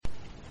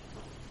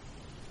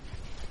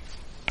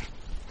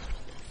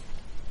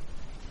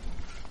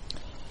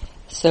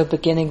So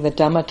beginning the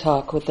Dhamma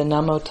talk with the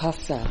Namo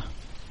Tassa.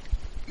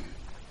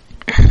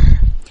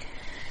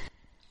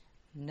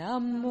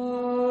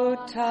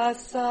 Namo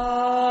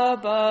Tassa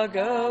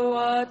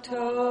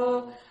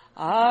Bhagavato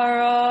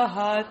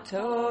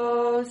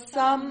Arahato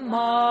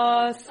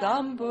Samma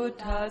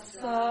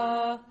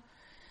Sambuddhassa.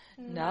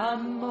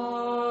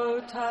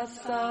 Namo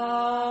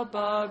Tassa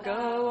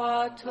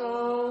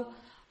Bhagavato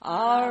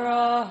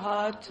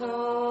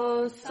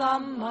Arahato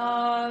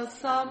Samma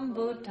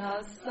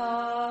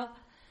Sambuddhassa.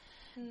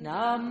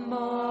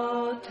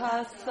 Namo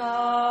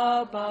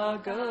Tassa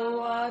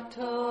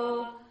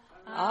Bhagavato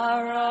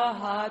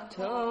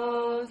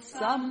Arahato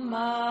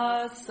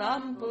Samma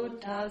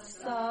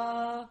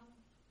Sambuddhassa.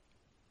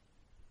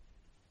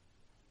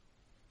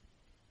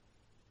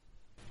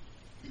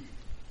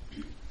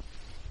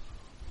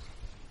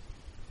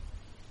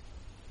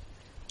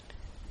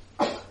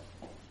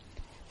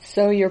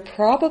 So you're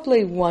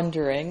probably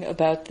wondering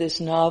about this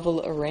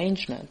novel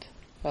arrangement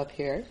up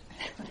here.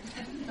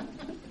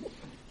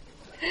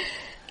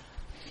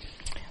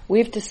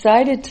 We've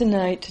decided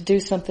tonight to do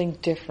something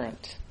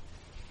different.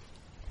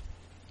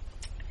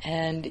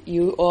 And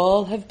you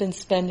all have been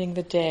spending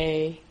the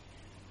day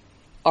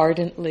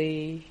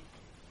ardently,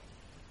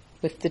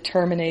 with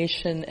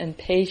determination and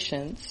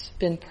patience,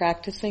 been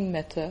practicing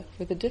metta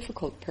for the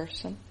difficult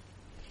person.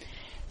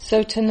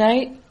 So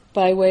tonight,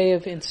 by way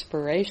of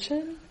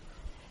inspiration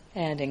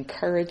and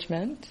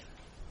encouragement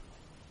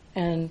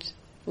and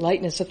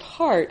lightness of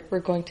heart, we're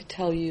going to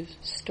tell you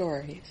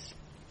stories.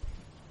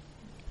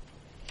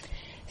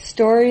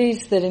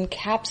 Stories that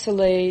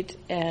encapsulate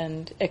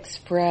and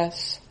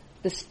express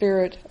the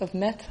spirit of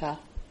metta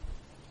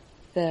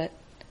that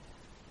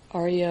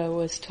Ariya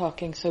was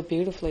talking so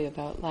beautifully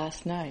about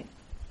last night.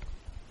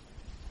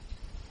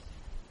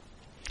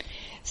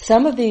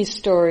 Some of these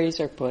stories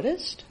are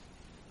Buddhist.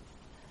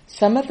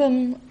 Some of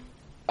them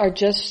are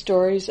just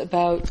stories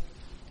about,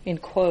 in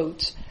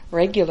quotes,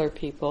 regular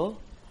people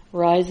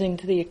rising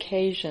to the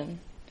occasion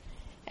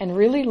and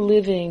really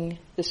living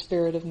the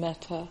spirit of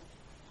metta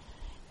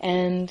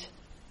and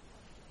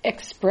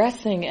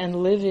expressing and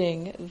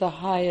living the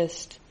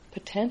highest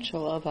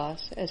potential of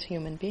us as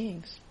human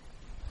beings.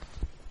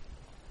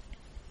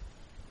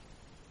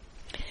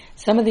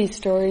 Some of these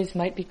stories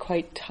might be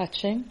quite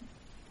touching,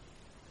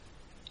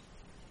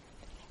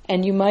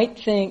 and you might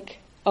think,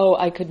 oh,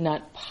 I could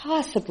not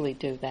possibly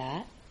do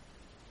that.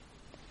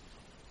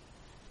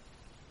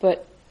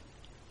 But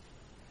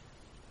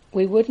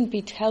we wouldn't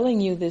be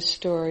telling you these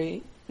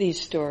stories,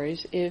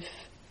 if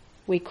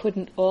we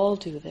couldn't all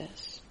do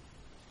this.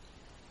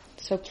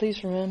 So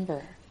please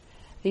remember,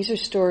 these are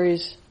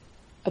stories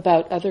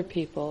about other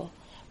people,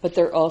 but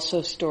they're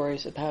also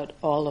stories about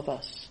all of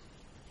us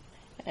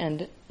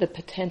and the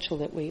potential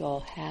that we all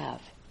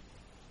have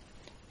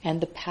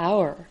and the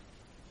power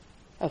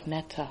of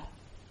metta.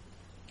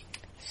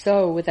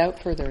 So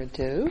without further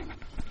ado,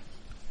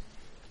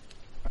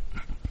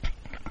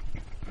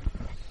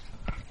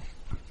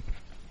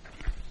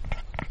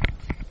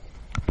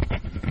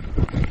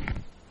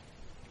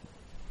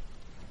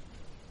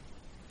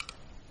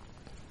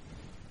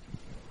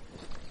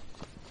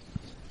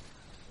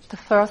 the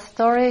first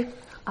story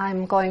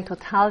I'm going to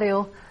tell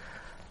you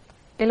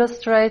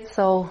illustrates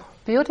so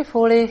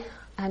beautifully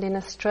and in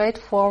a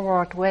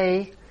straightforward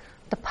way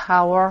the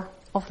power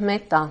of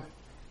metta.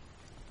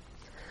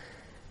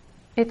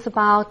 It's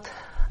about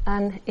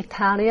an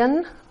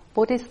Italian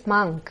Buddhist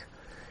monk,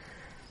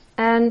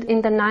 and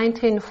in the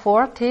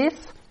 1940s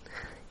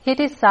he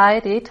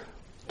decided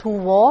to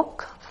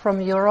walk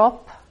from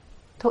Europe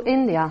to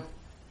India.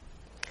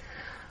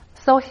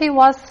 So he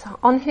was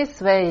on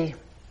his way,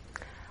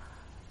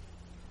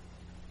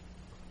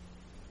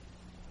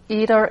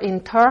 either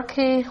in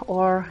Turkey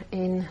or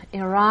in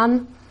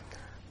Iran,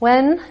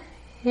 when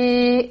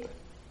he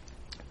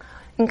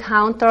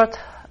encountered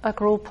a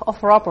group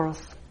of robbers.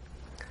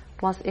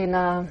 It was in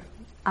an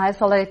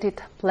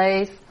isolated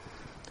place,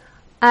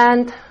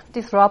 and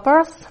these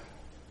robbers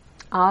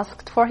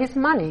asked for his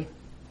money.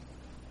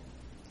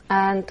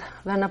 And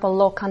Venerable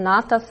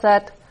Lokanatha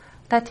said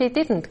that he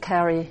didn't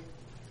carry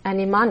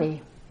any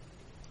money.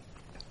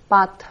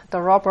 But the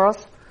robbers,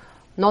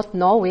 not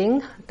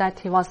knowing that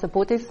he was a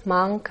Buddhist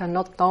monk and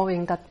not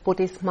knowing that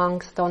Buddhist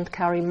monks don't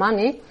carry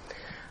money,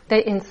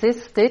 they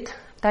insisted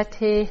that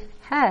he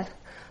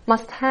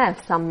must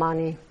have some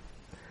money.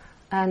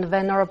 And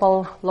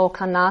Venerable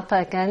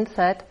Lokanatha again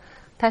said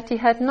that he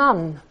had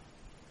none.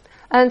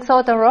 And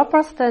so the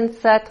robbers then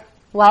said,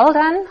 well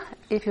then,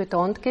 if you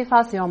don't give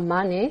us your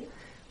money,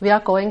 we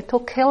are going to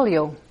kill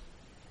you.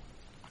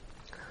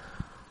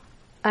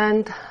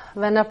 And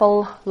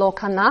Venerable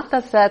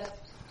Lokanatha said,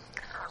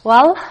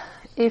 well,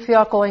 if you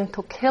are going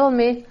to kill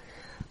me,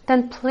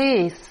 then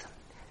please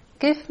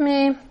give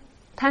me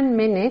 10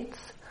 minutes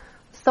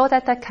so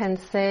that I can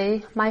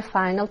say my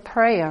final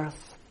prayers.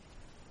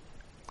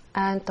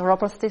 And the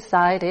robbers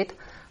decided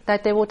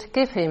that they would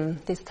give him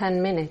these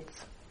 10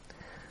 minutes.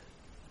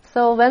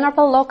 So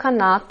Venerable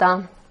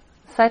Lokanatha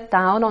sat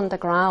down on the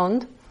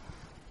ground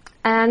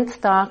and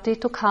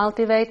started to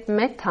cultivate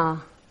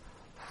metta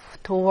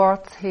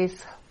towards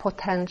his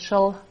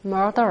potential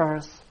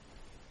murderers.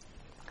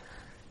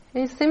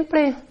 He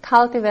simply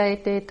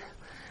cultivated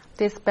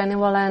this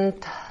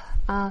benevolent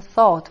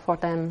thought for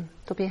them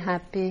to be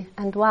happy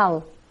and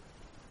well.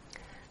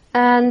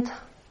 And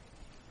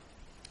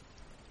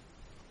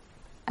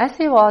as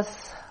he was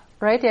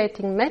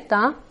radiating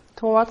metta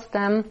towards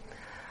them,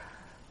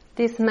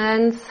 this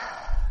man's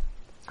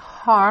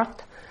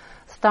heart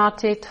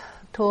started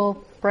to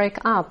break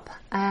up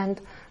and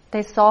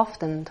they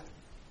softened.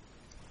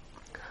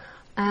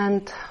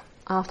 And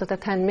after the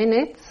 10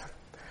 minutes,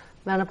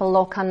 Venerable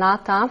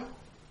Lokanatha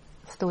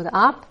stood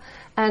up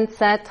and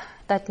said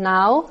that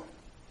now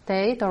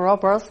they, the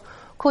robbers,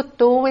 could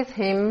do with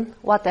him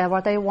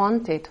whatever they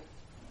wanted.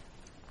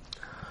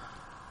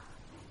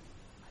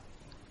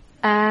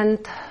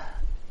 And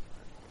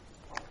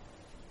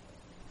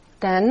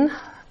then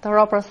the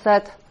robbers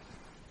said,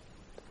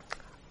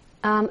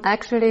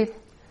 actually,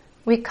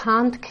 we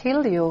can't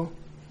kill you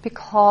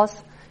because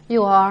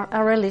you are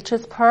a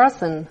religious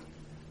person.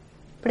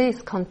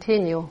 Please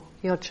continue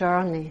your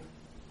journey.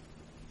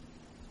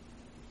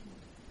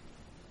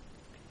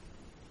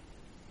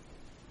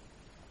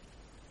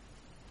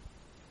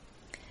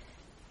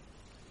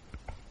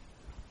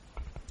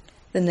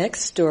 The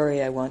next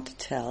story I want to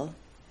tell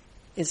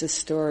is a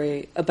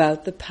story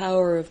about the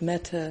power of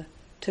metta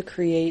to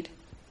create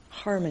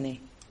harmony.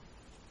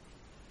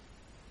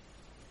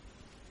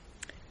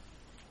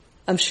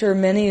 I'm sure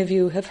many of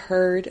you have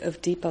heard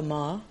of Dipa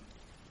Ma.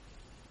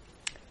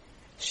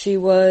 She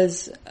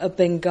was a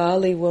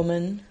Bengali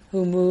woman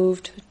who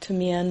moved to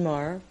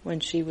Myanmar when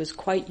she was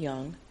quite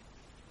young,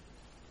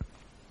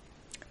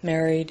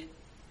 married.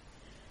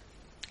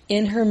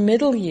 In her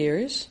middle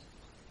years,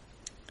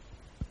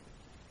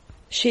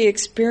 she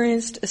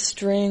experienced a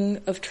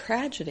string of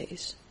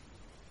tragedies.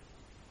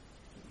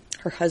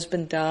 Her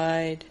husband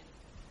died,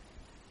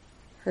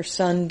 her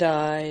son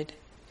died,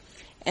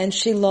 and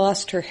she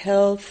lost her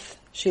health,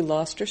 she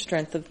lost her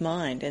strength of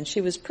mind, and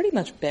she was pretty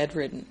much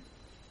bedridden.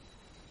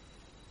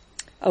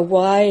 A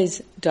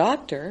wise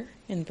doctor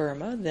in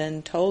Burma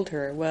then told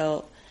her,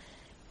 well,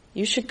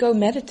 you should go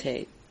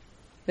meditate,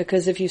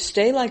 because if you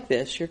stay like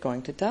this, you're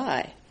going to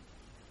die.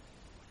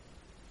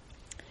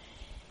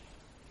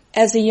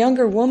 As a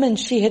younger woman,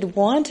 she had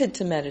wanted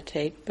to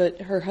meditate,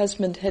 but her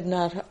husband had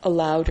not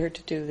allowed her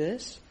to do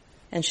this,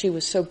 and she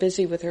was so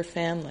busy with her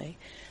family.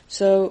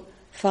 So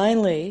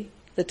finally,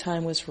 the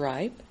time was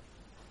ripe,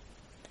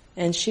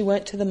 and she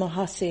went to the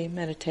Mahasi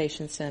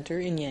Meditation Center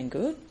in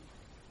Yangon.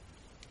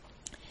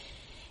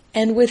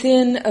 And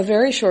within a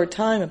very short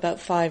time, about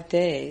 5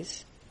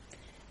 days,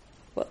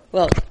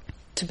 well,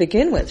 to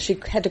begin with, she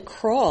had to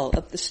crawl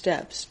up the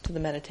steps to the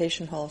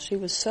meditation hall. She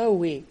was so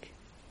weak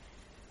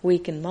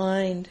in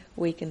mind,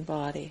 weak in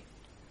body.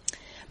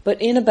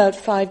 But in about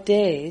 5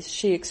 days,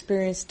 she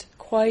experienced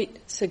quite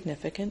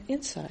significant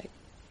insight.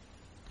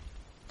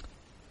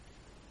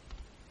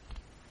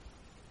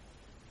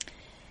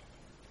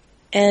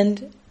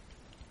 And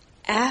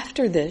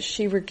after this,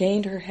 she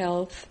regained her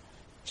health.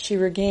 She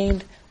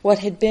regained what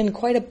had been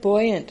quite a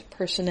buoyant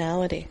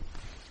personality.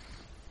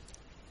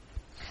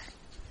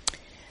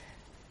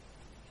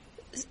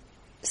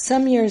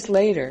 Some years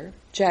later,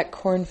 Jack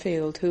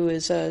Kornfield, who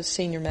is a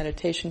senior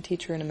meditation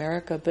teacher in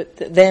America, but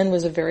then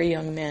was a very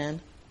young man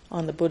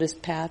on the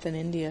Buddhist path in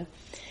India,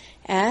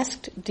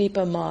 asked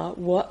Dipa Ma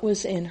what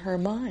was in her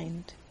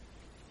mind.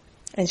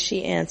 And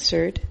she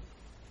answered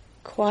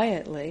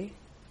quietly,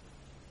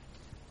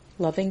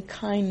 loving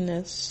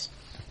kindness,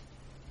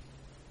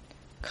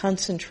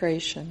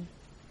 concentration,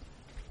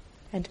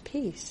 and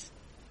peace.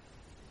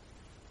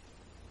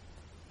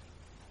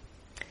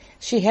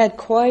 She had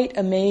quite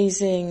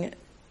amazing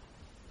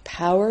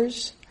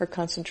powers. Her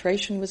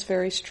concentration was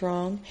very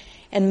strong.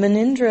 And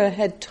Munindra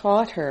had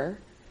taught her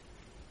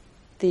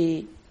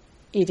the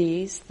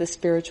idis, the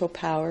spiritual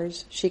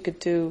powers. She could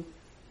do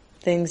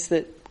things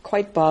that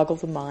quite boggle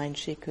the mind.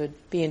 She could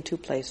be in 2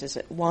 places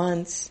at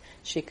once.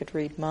 She could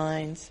read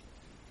minds.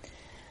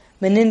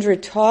 Munindra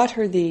taught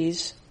her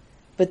these,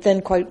 but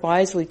then quite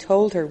wisely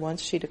told her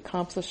once she'd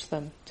accomplished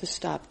them to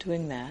stop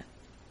doing that.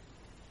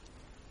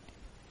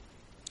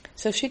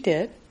 So she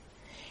did.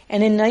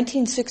 And in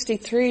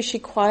 1963, she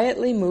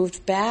quietly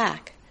moved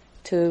back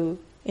to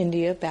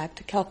India, back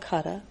to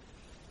Calcutta,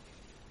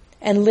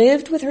 and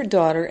lived with her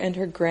daughter and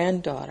her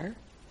granddaughter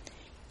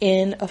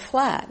in a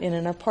flat, in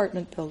an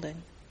apartment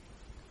building.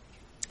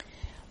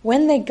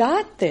 When they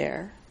got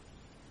there,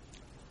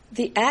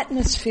 the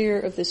atmosphere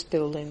of this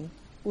building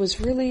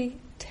was really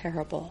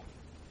terrible.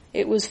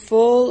 It was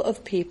full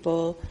of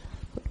people,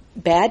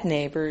 bad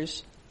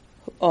neighbors,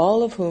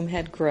 all of whom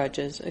had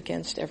grudges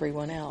against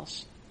everyone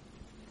else.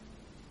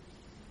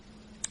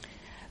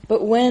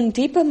 But when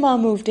Dipa Ma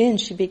moved in,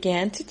 she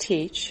began to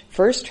teach,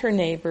 first her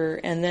neighbor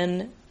and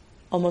then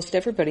almost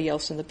everybody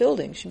else in the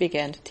building. She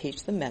began to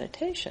teach them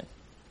meditation.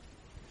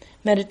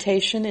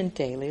 Meditation in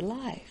daily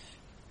life.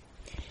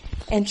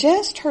 And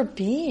just her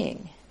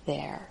being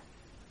there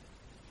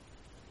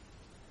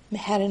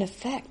had an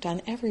effect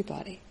on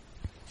everybody.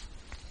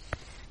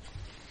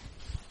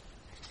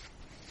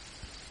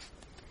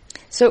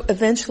 So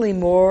eventually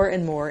more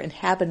and more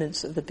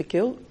inhabitants of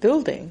the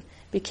building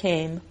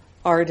became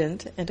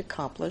ardent and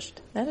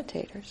accomplished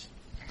meditators.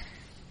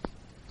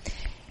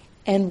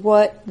 And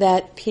what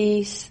that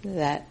peace,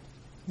 that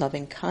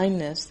loving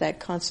kindness, that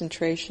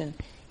concentration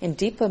in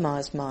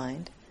Dipama's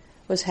mind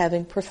was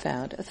having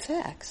profound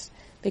effects,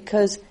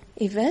 because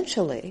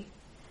eventually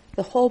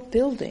the whole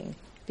building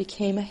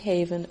became a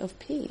haven of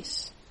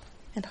peace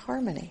and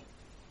harmony.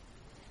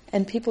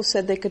 And people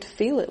said they could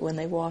feel it when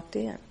they walked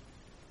in.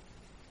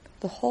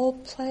 The whole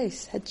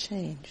place had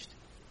changed.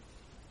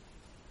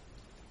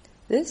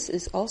 This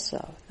is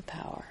also the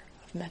power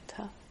of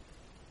metta.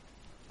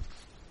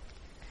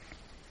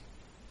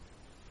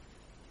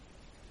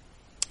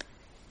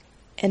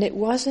 And it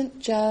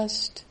wasn't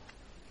just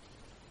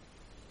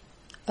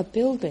a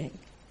building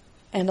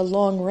and a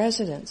long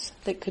residence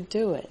that could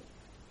do it.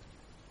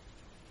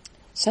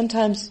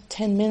 Sometimes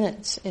 10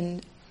 minutes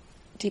in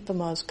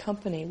Dipama's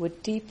company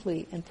would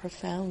deeply and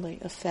profoundly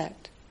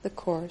affect the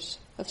course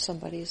of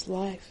somebody's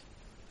life.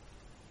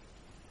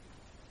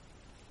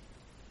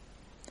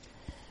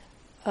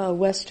 A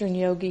Western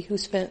yogi who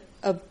spent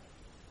a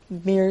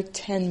mere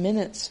 10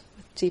 minutes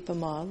with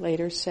Dipama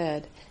later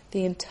said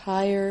the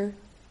entire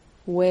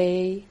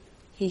way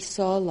he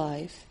saw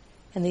life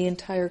and the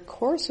entire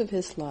course of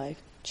his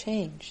life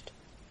changed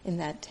in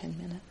that 10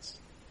 minutes.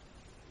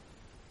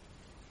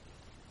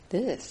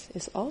 This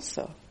is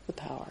also the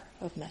power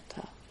of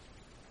metta.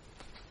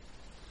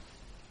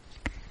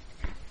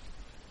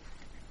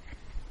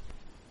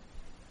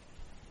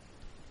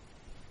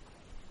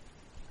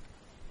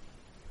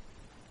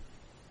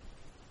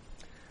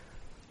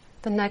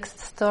 The next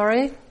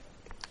story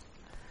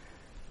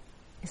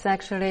is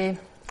actually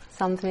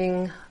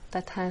something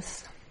that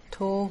has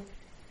two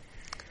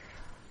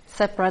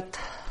separate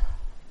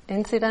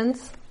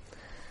incidents,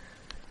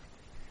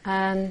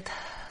 and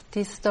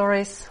these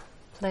stories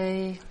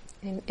play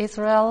in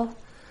Israel,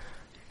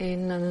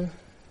 in a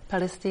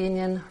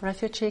Palestinian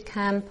refugee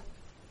camp,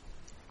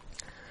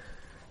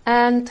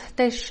 and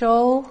they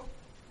show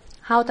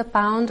how the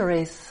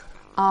boundaries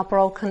are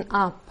broken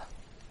up,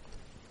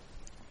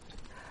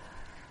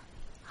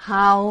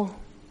 how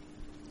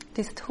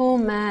these two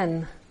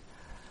men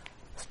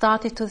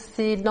started to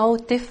see no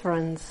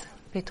difference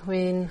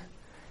between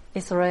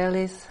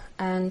Israelis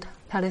and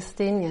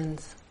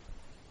Palestinians.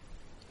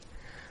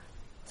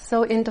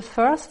 So in the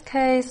first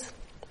case,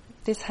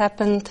 this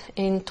happened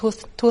in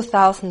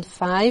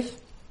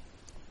 2005.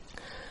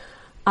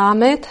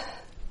 Ahmed,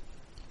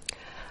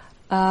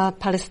 a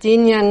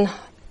Palestinian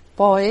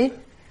boy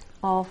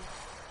of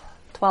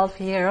 12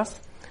 years,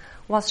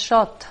 was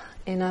shot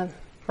in a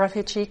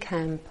refugee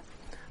camp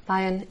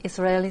by an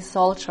Israeli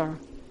soldier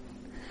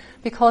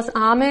because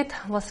Ahmed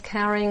was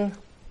carrying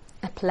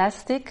a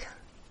plastic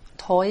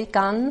toy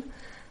gun,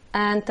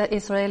 and the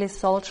Israeli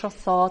soldier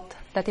thought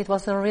that it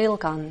was a real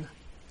gun,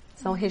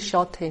 so he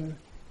shot him.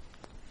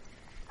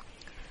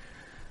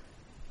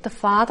 The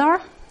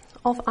father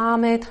of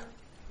Ahmed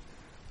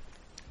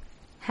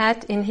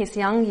had in his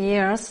young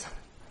years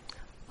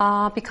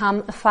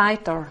become a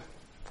fighter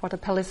for the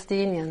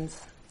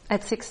Palestinians.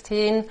 At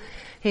 16,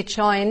 he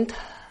joined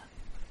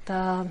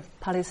the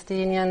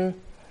Palestinian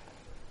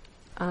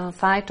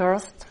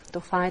fighters to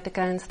fight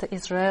against the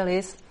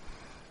Israelis.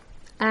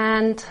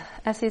 And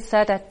as he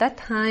said at that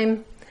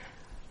time,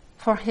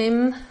 for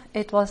him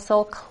it was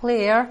so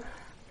clear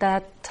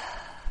that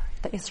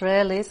the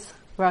Israelis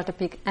were the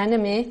big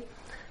enemy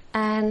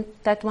and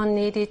that one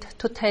needed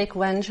to take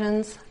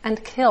vengeance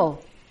and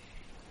kill.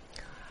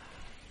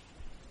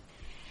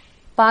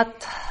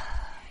 But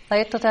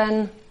later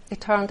then it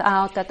turned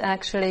out that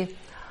actually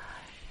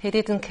he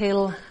didn't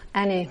kill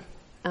any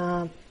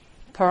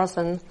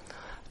person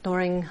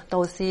during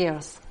those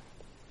years.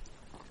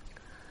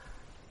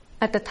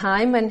 At the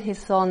time when his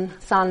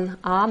son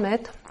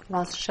Ahmed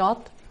was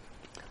shot,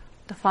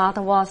 the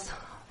father was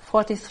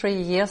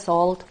 43 years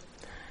old,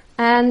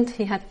 and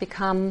he had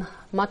become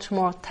much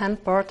more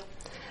tempered,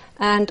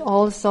 and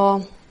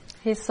also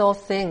he saw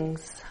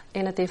things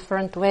in a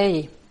different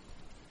way.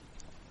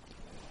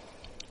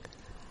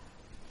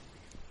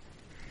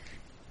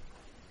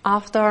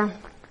 After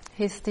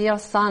his dear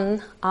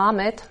son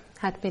Ahmed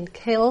had been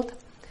killed,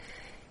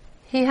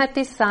 he had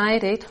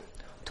decided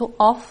to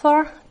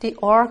offer the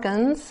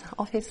organs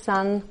of his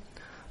son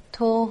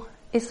to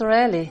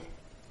Israeli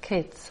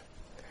kids.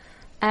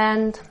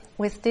 And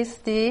with this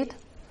deed,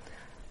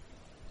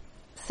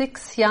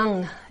 6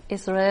 young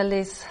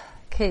Israeli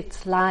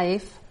kids'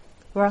 lives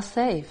were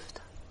saved.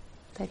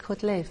 They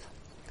could live.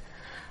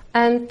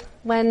 And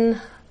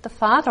when the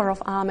father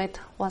of Ahmed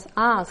was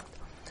asked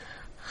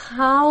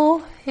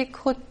how he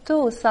could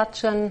do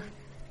such an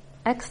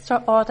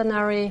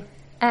extraordinary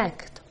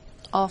act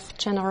of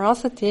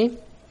generosity,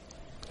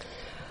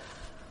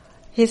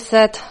 he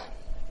said,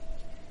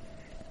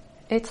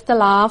 "It's the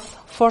love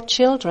for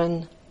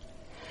children.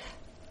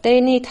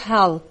 They need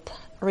help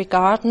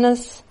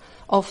regardless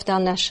of their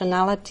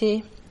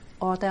nationality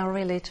or their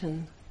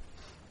religion."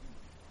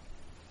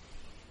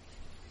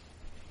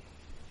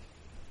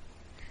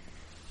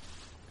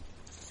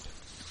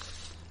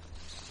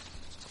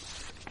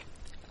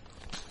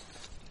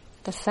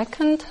 the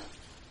second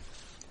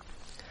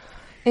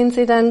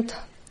incident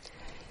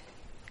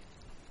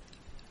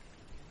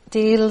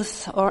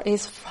deals or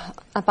is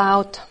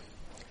about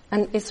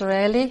an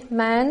Israeli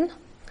man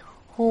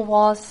who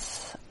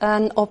was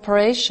an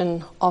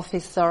operation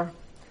officer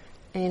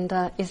in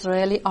the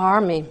Israeli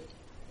army.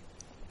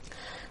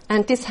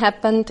 And this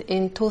happened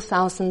in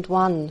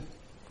 2001.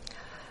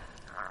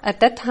 At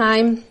that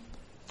time,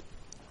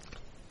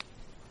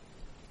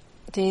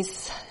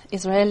 this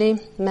Israeli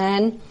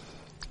man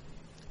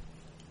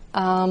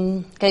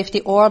gave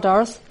the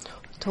orders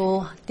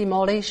to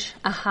demolish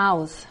a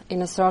house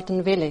in a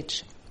certain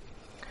village.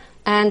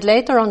 And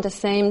later on the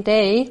same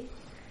day,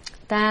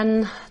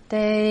 then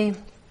they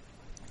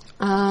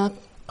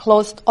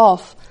closed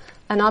off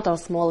another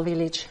small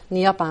village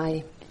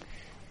nearby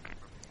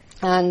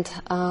and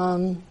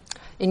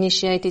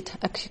initiated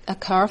a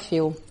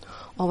curfew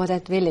over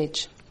that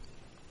village.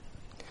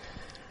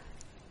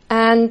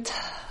 And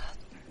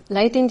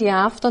late in the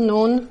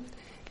afternoon,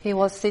 he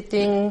was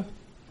sitting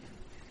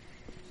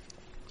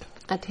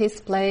at his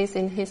place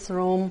in his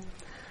room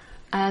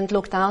and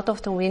looked out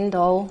of the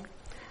window,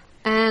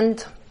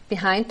 and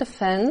behind the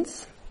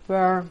fence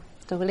where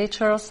the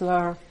villagers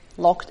were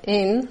locked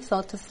in,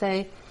 so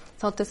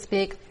to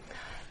speak,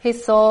 he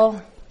saw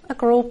a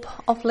group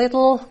of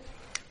little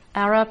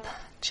Arab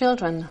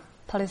children,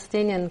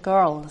 Palestinian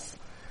girls.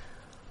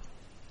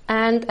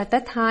 And at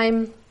that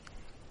time,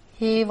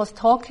 he was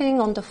talking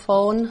on the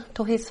phone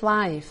to his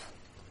wife.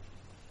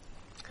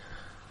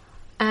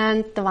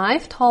 And the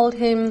wife told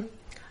him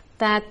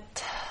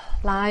that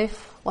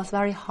life was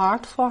very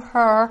hard for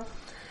her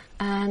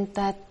and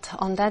that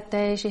on that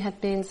day she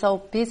had been so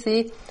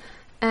busy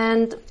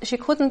and she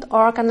couldn't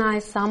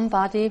organize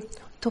somebody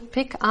to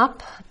pick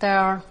up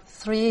their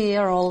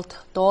 3-year-old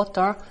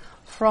daughter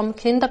from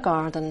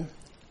kindergarten.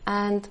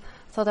 And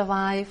so the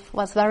wife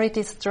was very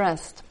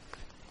distressed.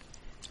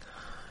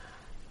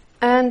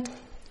 And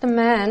the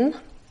man,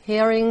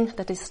 hearing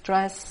the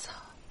distress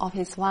of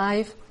his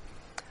wife,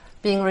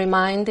 being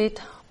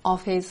reminded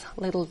of his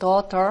little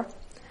daughter,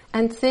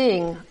 and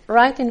seeing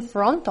right in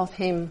front of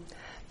him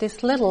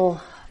these little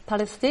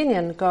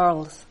Palestinian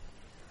girls,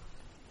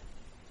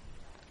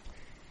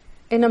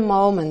 in a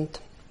moment,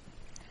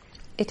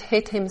 it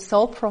hit him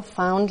so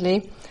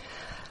profoundly,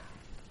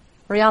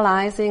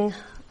 realizing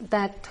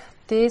that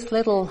these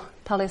little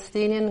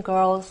Palestinian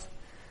girls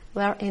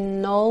were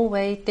in no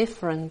way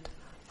different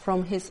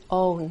from his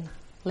own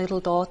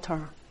little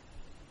daughter.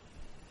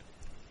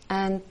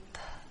 And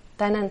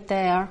then and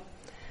there,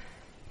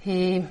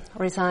 he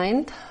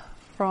resigned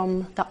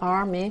from the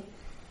army,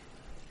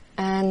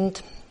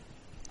 and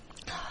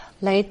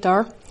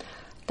later,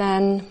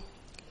 then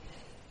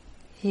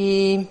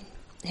he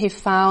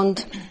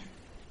found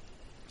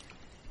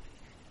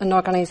an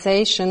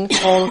organization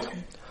called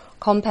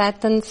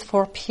Competence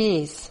for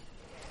Peace,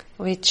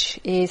 which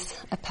is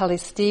a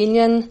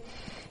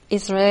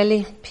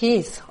Palestinian-Israeli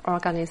peace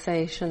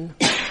organization.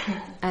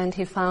 And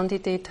he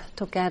founded it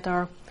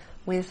together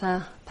with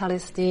a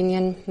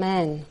Palestinian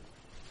man.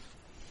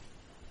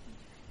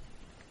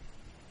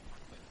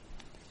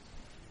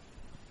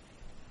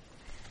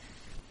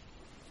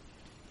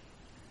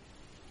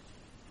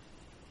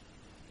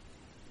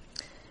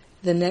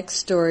 The next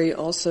story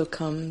also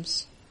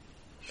comes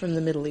from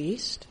the Middle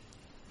East.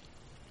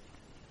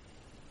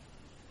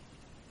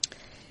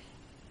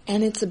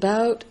 And it's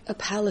about a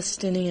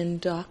Palestinian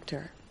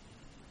doctor.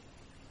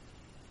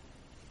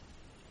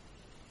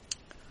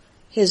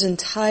 His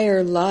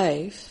entire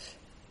life,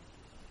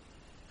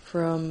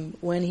 from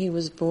when he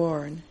was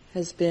born,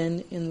 has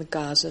been in the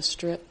Gaza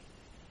Strip.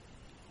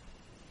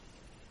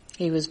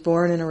 He was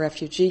born in a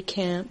refugee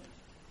camp.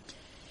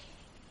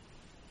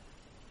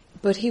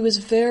 But he was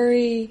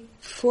very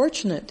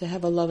fortunate to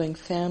have a loving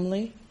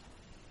family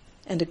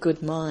and a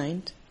good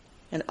mind,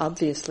 and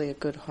obviously a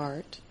good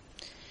heart,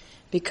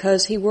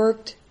 because he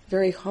worked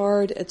very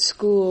hard at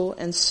school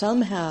and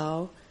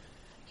somehow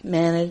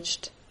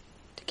managed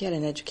to get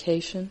an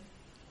education.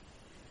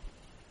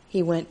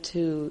 He went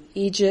to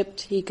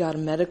Egypt, he got a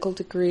medical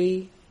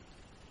degree,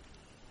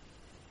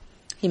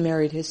 he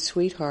married his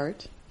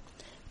sweetheart,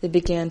 they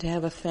began to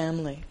have a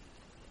family.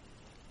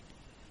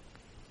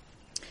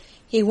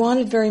 He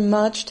wanted very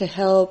much to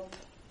help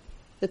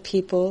the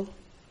people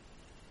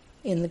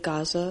in the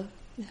Gaza,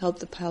 help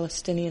the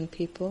Palestinian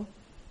people.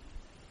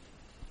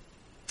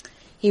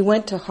 He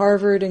went to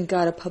Harvard and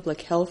got a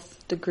public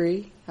health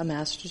degree, a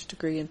master's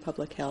degree in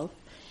public health,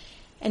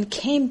 and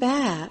came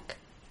back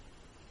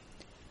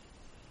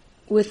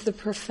with the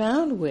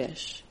profound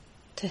wish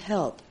to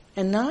help,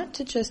 and not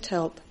to just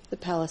help the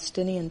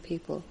Palestinian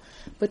people,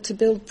 but to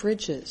build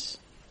bridges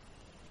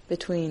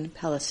between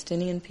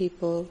Palestinian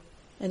people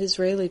and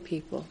Israeli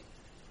people.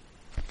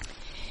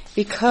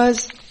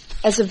 Because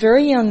as a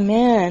very young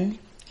man,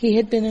 he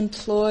had been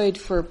employed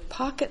for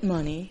pocket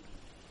money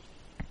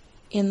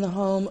in the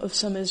home of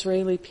some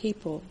Israeli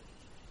people.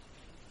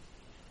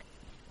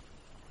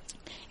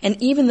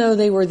 And even though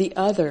they were the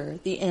other,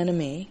 the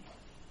enemy,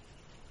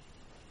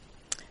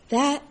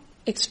 that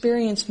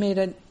experience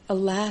made a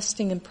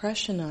lasting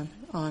impression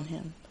on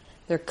him.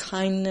 Their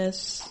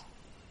kindness,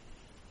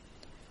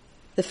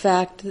 the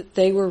fact that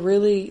they were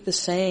really the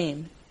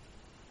same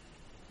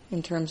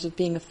in terms of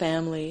being a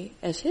family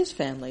as his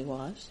family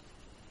was.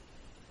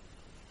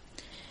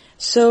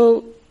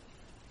 So,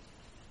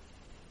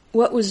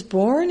 what was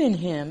born in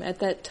him at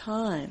that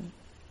time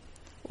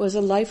was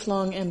a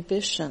lifelong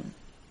ambition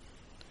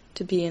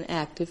to be an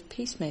active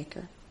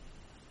peacemaker.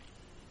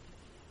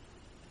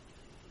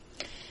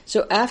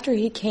 So after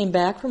he came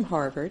back from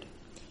Harvard,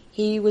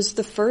 he was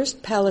the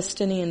first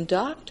Palestinian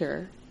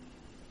doctor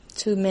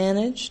to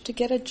manage to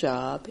get a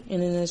job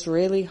in an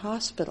Israeli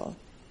hospital.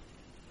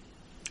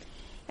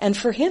 And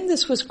for him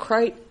this was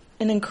quite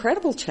an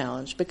incredible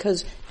challenge,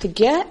 because to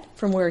get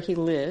from where he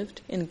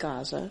lived in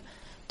Gaza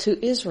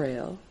to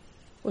Israel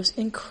was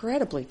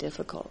incredibly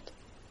difficult.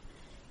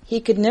 He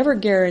could never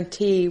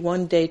guarantee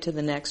one day to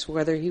the next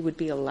whether he would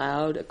be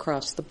allowed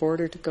across the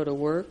border to go to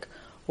work,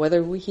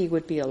 whether he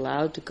would be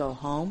allowed to go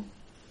home.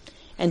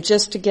 And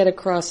just to get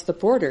across the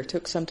border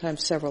took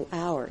sometimes several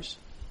hours.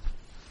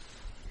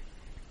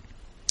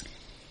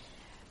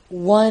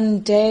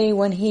 One day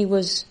when he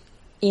was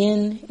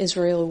in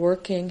Israel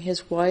working,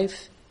 his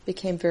wife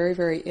became very,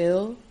 very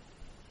ill.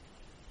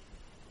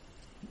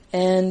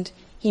 And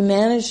he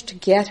managed to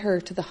get her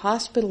to the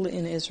hospital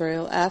in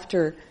Israel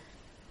after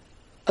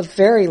a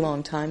very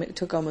long time. It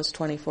took almost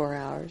 24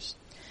 hours.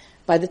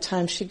 By the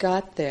time she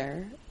got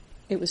there,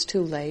 it was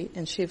too late,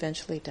 and she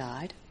eventually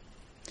died.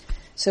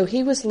 So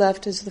he was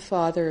left as the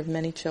father of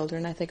many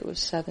children. I think it was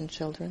 7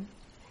 children.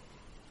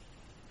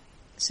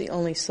 He's the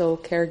only sole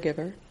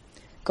caregiver,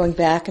 going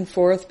back and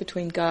forth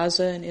between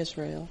Gaza and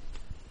Israel.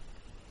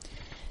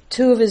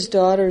 2 of his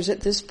daughters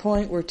at this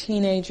point were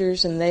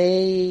teenagers, and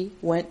they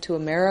went to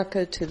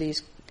America to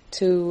these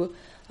 2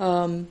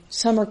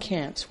 summer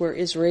camps where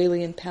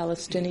Israeli and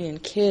Palestinian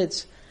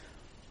kids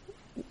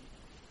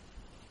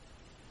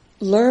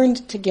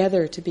learned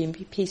together to be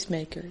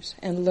peacemakers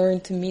and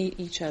learned to meet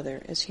each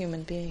other as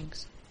human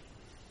beings.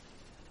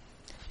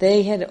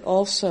 They had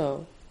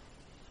also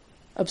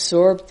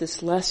absorbed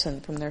this lesson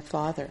from their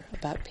father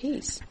about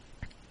peace.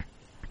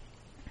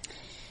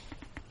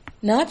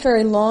 Not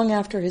very long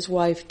after his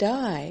wife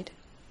died,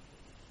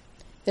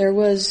 there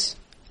was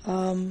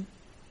an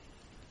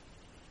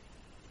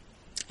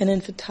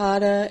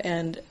intifada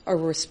and a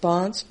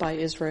response by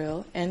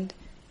Israel, and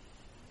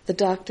the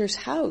doctor's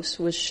house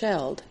was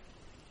shelled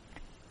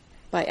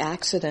by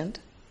accident,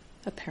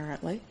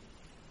 apparently.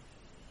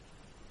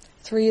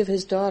 3 of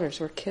his daughters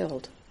were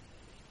killed.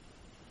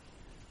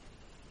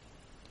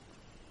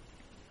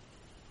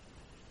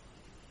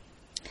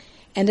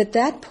 And at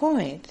that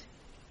point,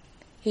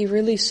 he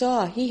really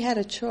saw he had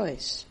a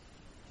choice.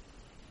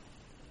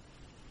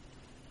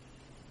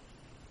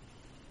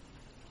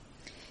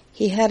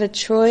 He had a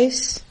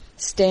choice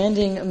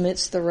standing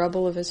amidst the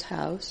rubble of his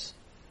house,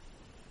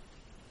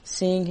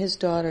 seeing his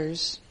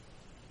daughters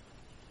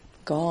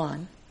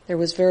gone. There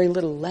was very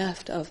little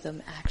left of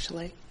them,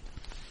 actually.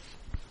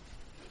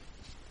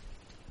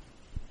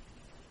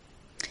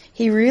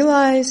 He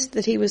realized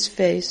that he was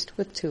faced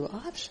with 2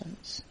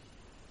 options.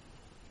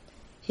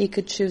 He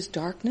could choose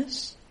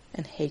darkness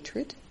and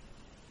hatred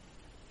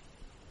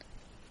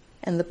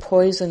and the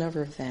poison of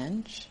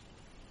revenge,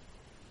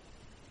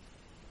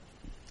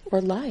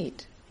 or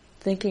light,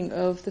 thinking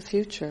of the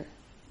future,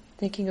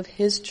 thinking of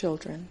his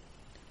children,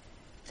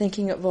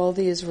 thinking of all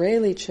the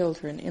Israeli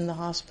children in the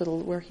hospital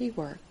where he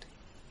worked.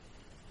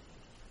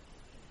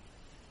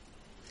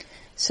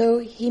 So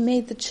he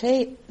made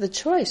the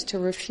choice to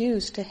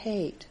refuse to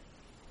hate,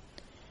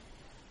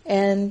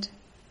 and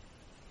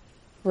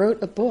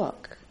wrote a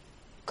book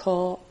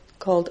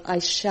called I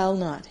Shall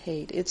Not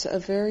Hate. It's a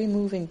very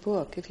moving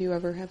book if you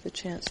ever have the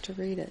chance to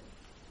read it.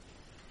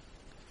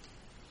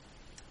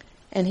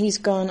 And he's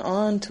gone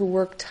on to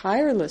work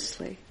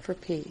tirelessly for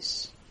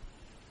peace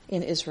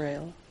in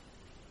Israel,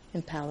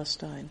 in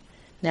Palestine.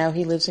 Now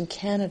he lives in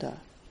Canada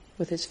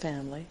with his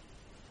family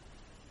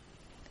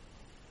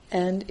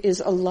and is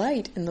a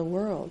light in the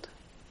world.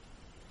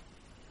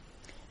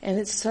 And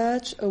it's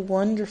such a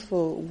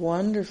wonderful,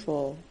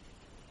 wonderful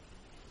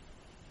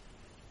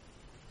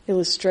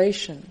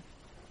illustration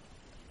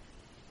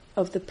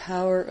of the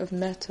power of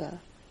metta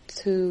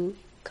to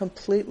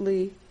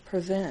completely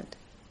prevent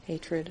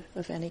hatred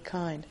of any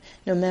kind,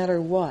 no matter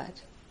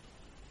what.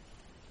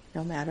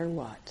 No matter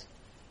what.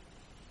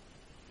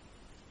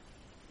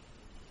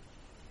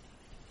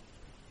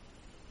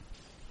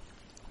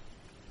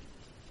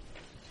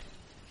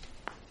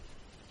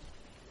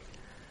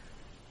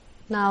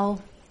 Now,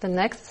 the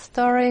next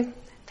story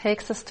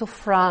takes us to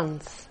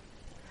France.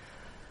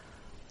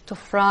 To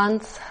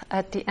France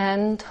at the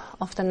end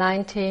of the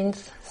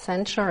 19th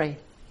century.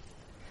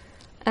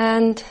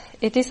 And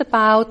it is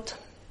about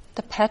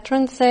the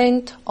patron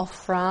saint of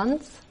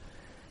France,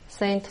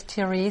 Saint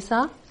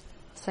Teresa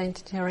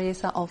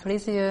of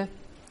Lisieux,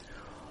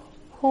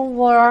 who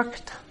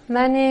worked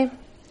many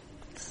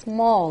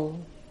small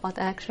but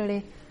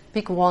actually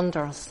big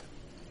wonders.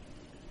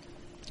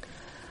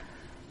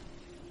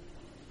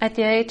 At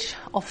the age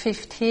of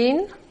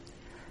 15,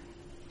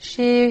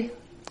 she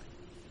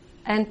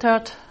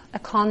entered a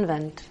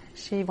convent.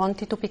 She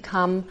wanted to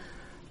become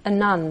a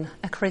nun,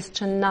 a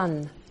Christian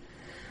nun.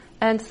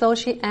 And so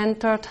she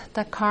entered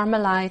the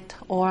Carmelite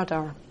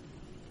order.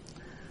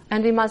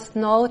 And we must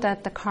know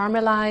that the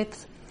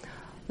Carmelites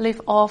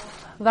live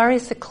off very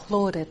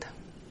secluded.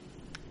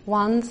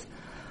 Once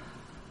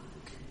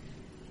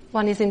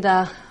one is in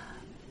the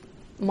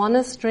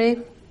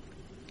monastery,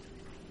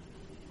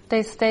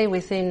 they stay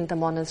within the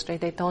monastery.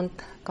 They don't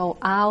go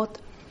out,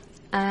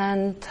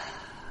 and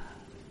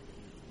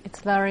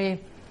it's very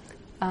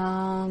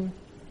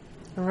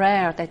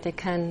rare that they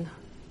can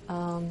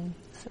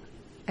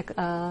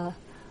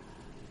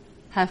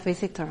have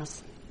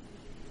visitors.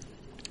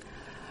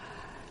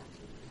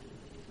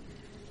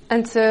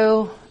 And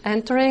so,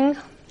 entering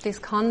this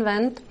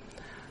convent,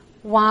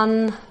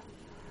 one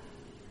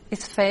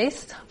is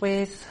faced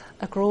with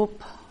a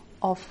group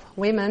of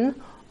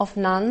women, of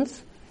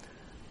nuns.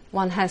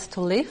 One has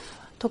to live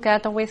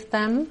together with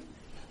them.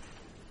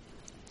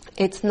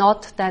 It's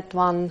not that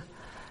one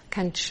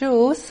can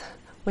choose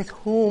with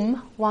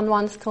whom one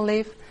wants to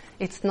live.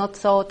 It's not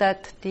so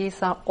that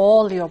these are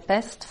all your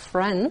best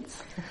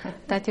friends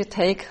that you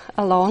take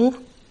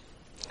along.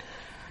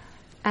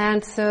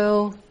 And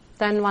so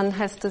then one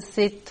has to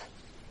sit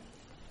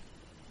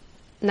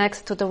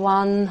next to the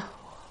one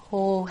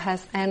who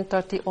has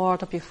entered the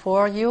order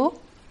before you,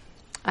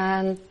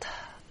 and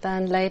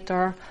then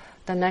later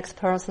the next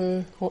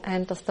person who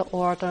enters the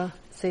order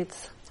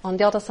sits on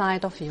the other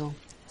side of you.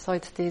 So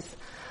it's this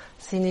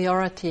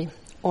seniority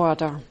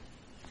order.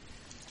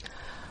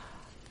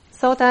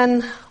 So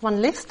then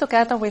one lives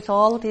together with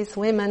all these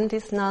women,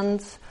 these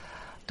nuns,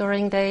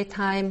 during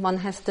daytime. One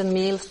has the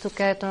meals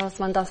together,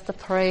 one does the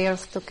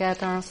prayers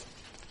together,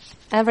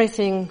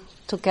 everything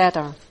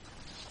together.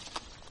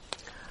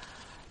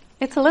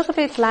 It's a little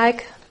bit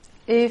like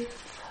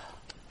if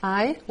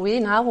we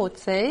now would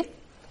say,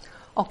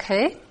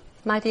 okay,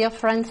 my dear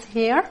friends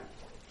here,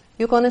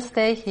 you're going to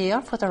stay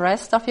here for the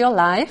rest of your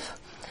life.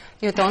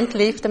 You don't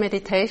leave the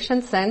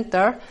meditation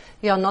center.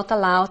 You are not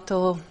allowed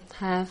to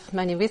have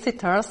many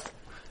visitors.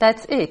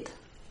 That's it.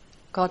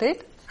 Got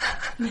it?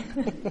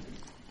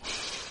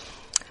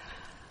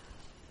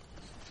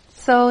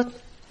 So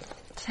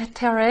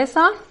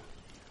Teresa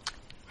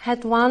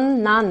had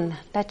one nun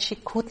that she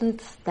couldn't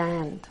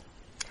stand.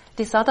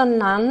 This other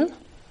nun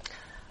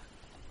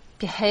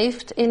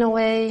behaved in a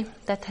way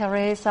that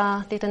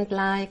Teresa didn't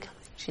like.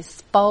 She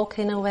spoke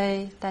in a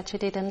way that she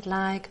didn't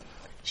like.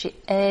 She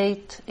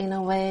ate in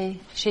a way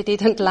she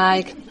didn't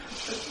like.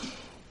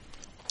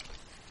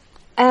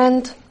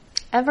 And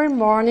every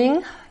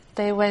morning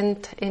they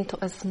went into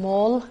a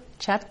small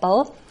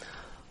chapel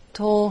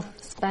to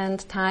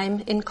spend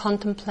time in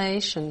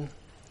contemplation,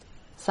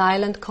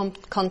 silent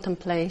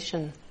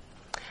contemplation.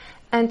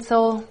 And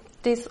so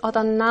this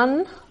other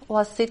nun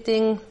was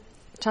sitting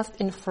just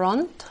in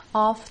front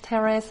of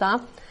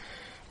Teresa,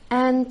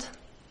 and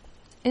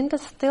in the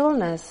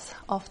stillness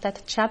of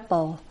that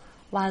chapel,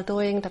 while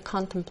doing the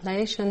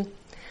contemplation,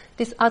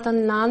 this other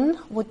nun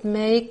would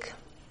make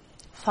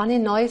funny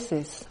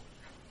noises.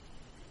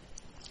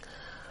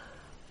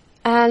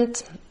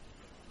 And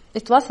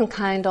it wasn't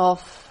kind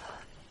of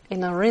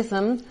in a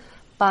rhythm,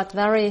 but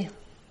very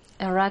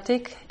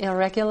erratic,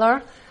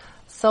 irregular,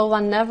 so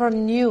one never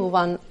knew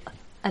when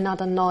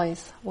another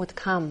noise would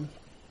come.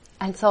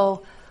 And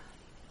so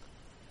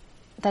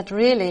that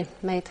really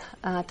made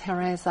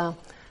Teresa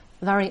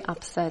very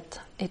upset.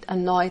 It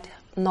annoyed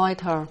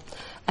her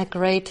a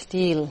great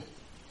deal.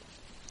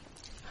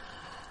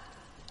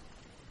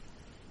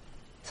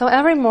 So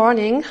every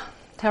morning,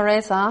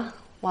 Teresa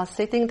was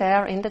sitting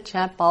there in the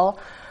chapel,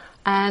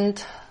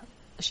 and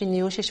she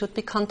knew she should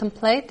be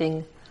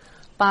contemplating.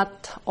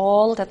 But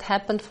all that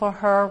happened for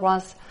her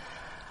was,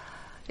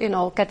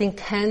 getting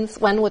tense.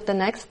 When would the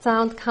next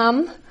sound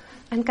come?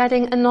 And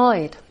getting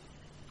annoyed.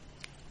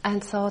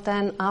 And so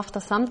then after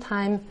some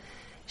time,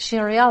 she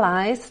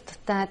realized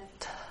that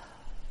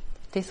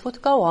this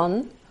would go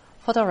on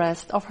for the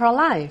rest of her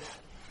life.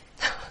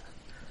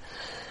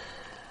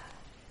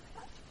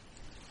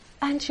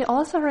 And she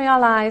also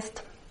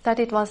realized that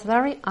it was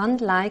very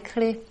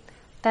unlikely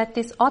that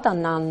this other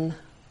nun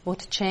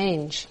would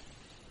change.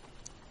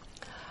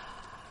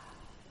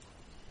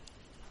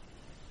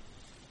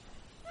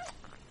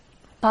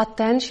 But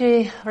then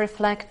she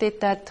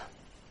reflected that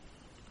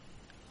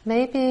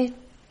maybe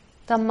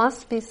there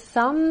must be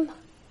something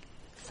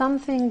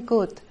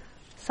good,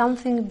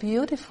 something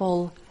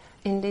beautiful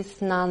in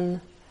this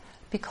nun,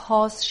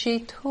 because she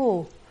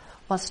too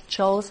was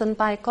chosen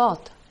by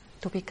God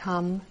to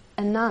become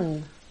a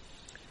nun.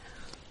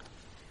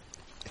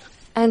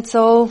 And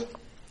so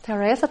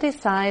Teresa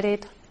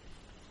decided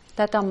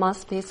that there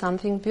must be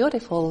something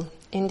beautiful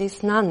in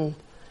this nun.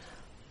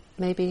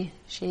 Maybe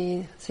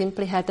she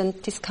simply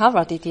hadn't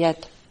discovered it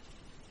yet.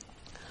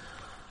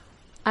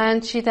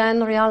 And she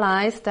then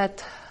realized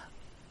that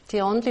the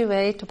only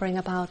way to bring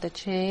about a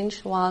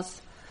change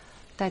was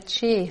that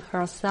she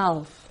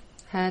herself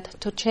had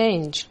to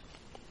change.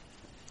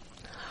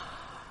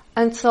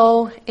 And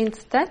so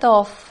instead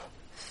of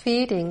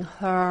feeding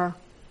her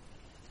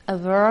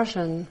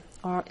aversion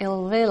or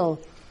ill will,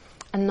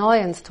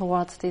 annoyance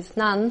towards this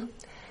nun,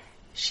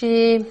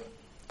 she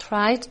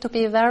tried to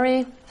be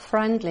very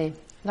friendly,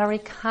 very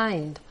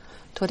kind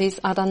to this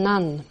other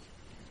nun.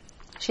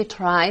 She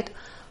tried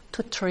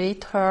to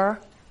treat her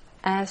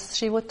as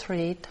she would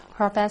treat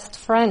her best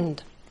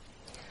friend.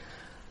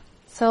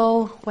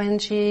 So when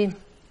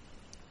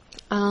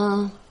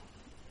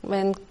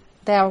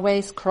their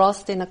ways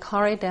crossed in a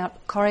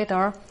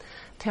corridor,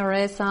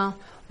 Teresa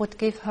would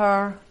give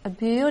her a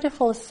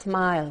beautiful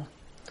smile,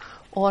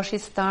 or she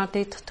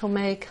started to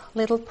make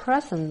little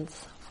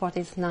presents for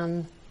this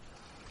nun,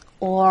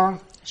 or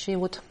she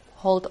would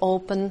hold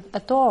open a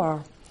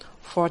door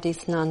for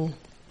this nun.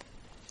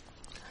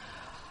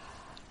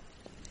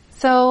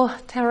 So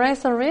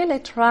Teresa really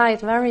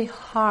tried very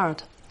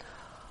hard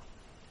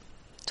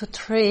to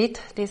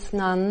treat this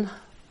nun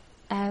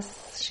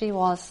as she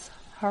was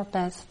her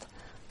best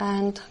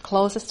and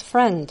closest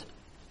friend.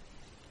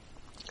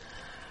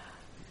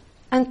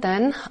 And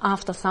then,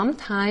 after some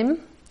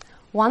time,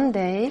 one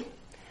day,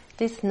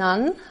 this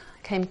nun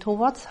came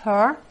towards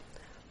her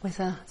with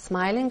a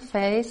smiling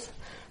face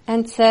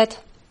and said,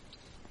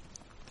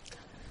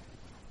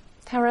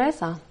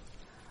 "Teresa,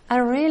 I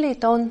really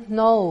don't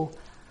know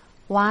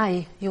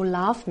why you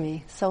love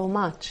me so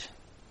much."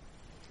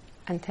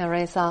 And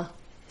Teresa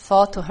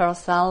thought to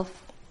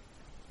herself,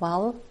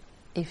 well,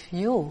 if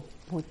you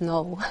would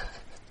know.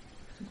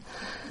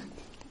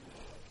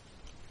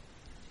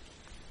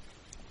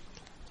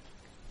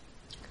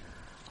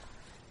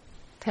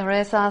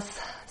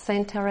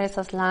 Saint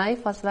Teresa's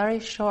life was very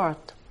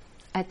short.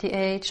 At the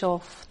age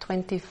of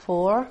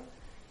 24,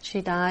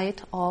 she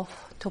died of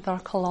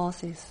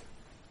tuberculosis.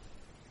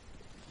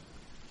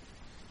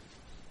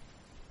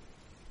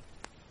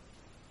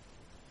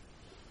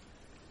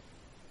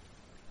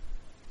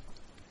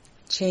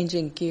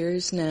 Changing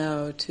gears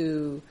now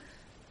to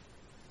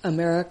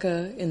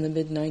America in the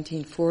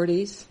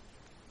mid-1940s,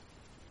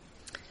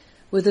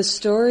 with a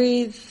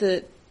story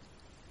that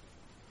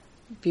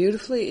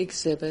beautifully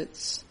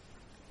exhibits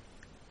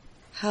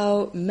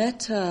how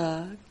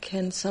metta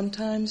can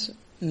sometimes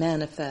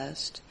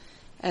manifest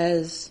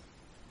as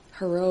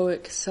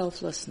heroic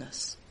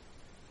selflessness.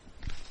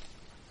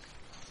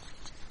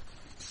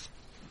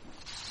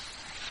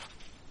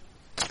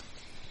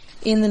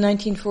 In the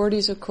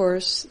 1940s, of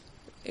course,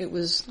 it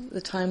was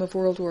the time of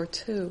World War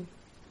II.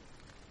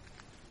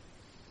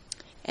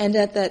 And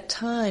at that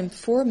time,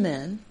 4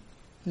 men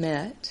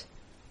met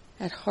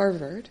at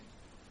Harvard.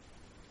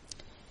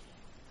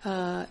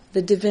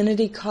 The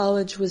Divinity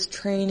College was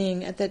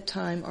training, at that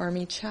time,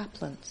 Army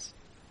chaplains.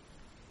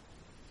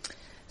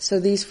 So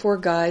these 4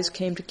 guys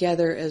came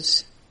together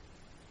as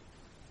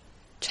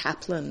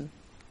chaplain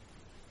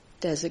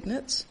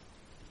designates.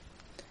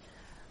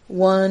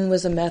 One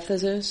was a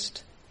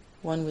Methodist,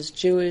 one was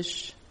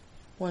Jewish,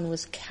 one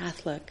was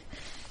Catholic,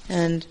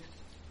 and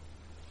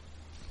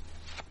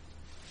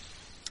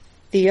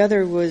the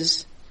other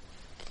was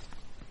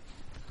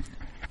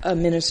a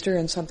minister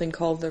in something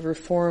called the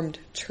Reformed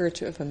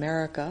Church of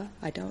America.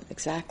 I don't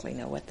exactly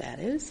know what that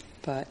is,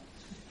 but...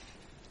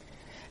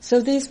 So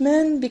these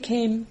men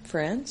became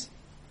friends,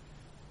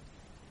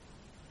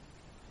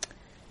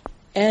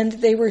 and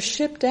they were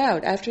shipped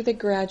out. After they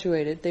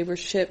graduated, they were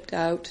shipped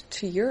out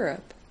to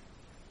Europe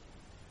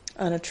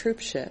on a troop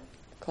ship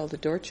called the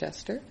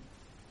Dorchester.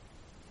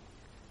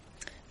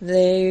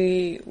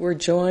 They were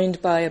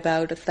joined by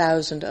about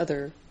 1,000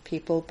 other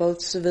people,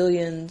 both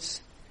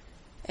civilians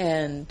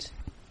and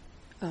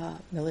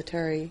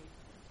military,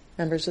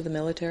 members of the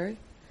military.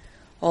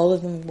 All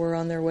of them were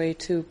on their way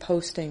to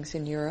postings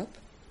in Europe.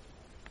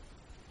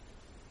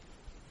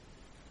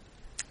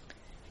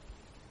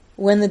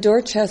 When the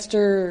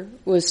Dorchester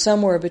was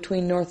somewhere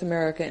between North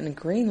America and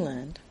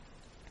Greenland,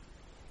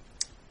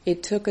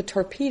 it took a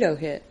torpedo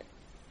hit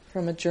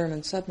from a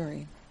German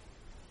submarine.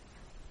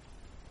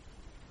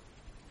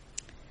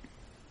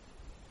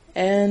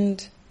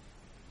 And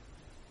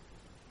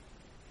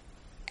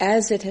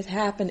as it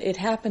happened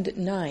at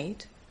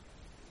night,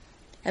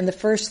 and the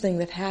first thing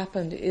that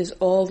happened is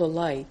all the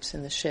lights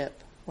in the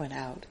ship went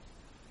out.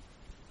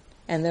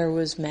 And there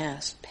was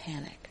mass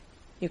panic.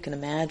 You can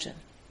imagine.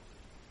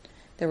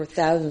 There were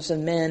thousands of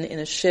men in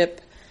a ship,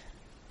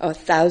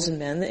 1,000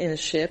 men in a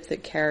ship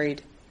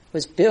that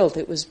was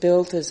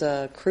built as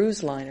a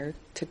cruise liner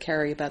to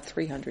carry about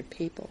 300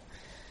 people.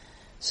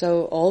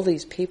 So all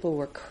these people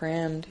were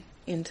crammed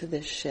into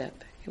this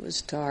ship. It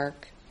was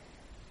dark.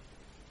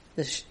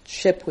 The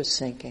ship was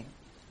sinking.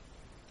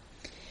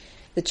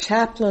 The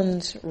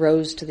chaplains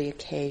rose to the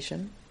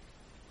occasion.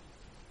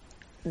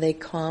 They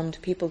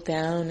calmed people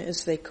down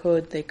as they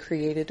could. They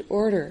created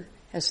order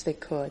as they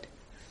could.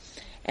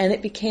 And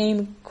it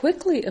became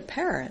quickly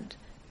apparent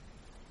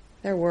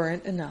there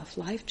weren't enough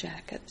life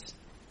jackets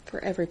for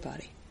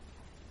everybody.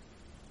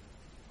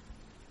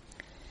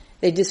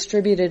 They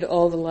distributed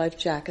all the life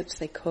jackets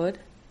they could.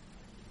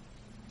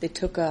 They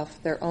took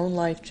off their own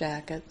life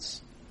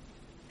jackets.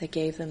 They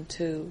gave them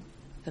to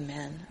the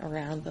men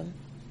around them.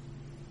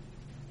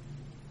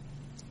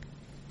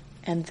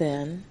 And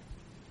then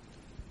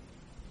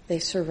they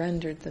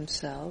surrendered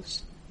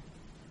themselves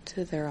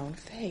to their own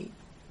fate,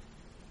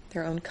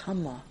 their own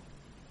karma.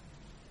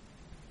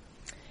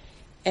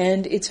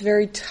 And it's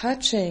very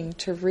touching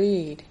to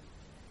read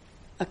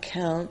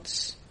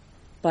accounts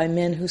by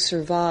men who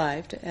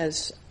survived,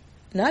 as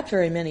not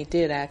very many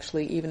did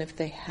actually, even if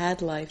they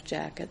had life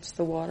jackets.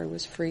 The water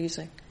was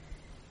freezing.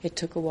 It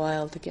took a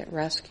while to get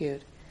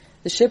rescued.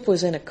 The ship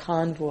was in a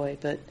convoy,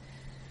 but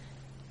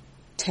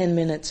 10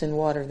 minutes in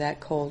water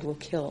that cold will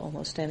kill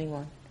almost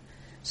anyone.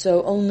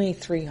 So only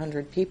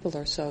 300 people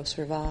or so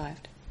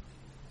survived.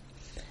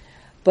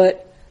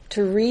 But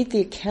to read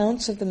the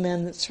accounts of the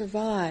men that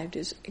survived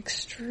is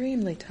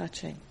extremely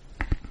touching.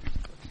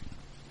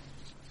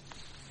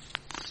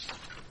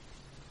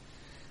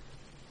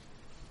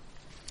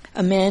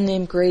 A man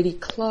named Grady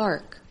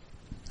Clark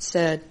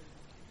said,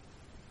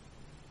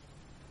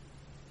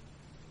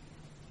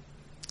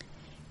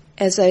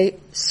 "As I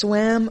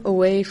swam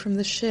away from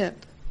the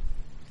ship,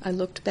 I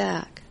looked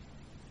back.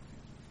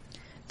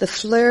 The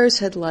flares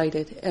had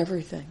lighted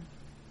everything.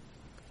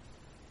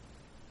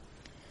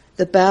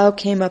 The bow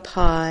came up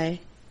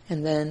high,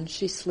 and then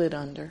she slid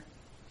under.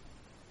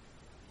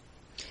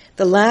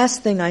 The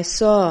last thing I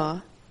saw,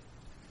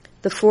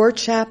 the 4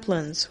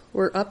 chaplains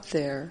were up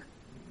there,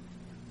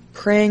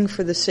 praying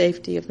for the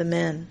safety of the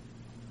men.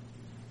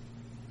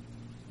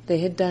 They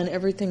had done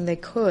everything they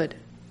could.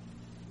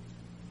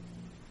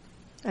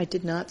 I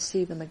did not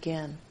see them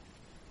again.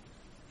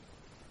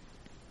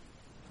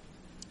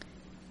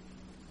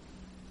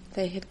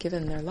 They had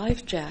given their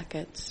life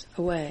jackets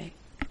away,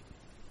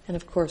 and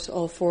of course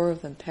all 4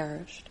 of them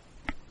perished.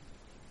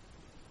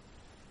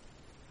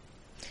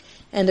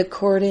 And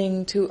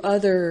according to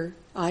other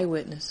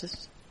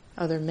eyewitnesses,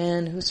 other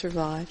men who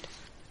survived,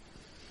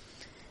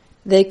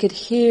 they could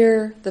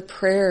hear the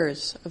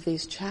prayers of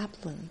these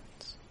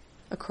chaplains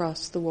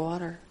across the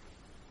water.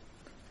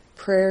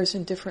 Prayers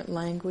in different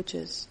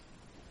languages.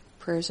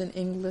 Prayers in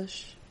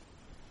English,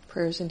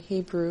 prayers in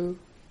Hebrew,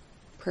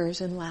 prayers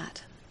in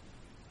Latin.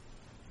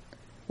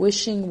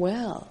 Wishing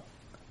well,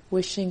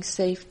 wishing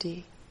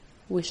safety,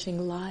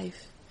 wishing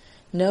life,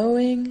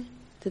 knowing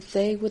that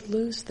they would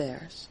lose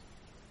theirs.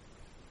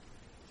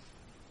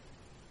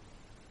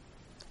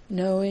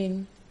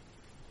 Knowing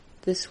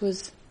this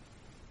was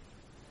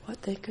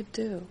what they could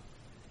do,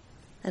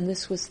 and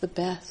this was the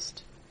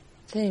best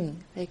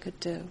thing they could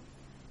do.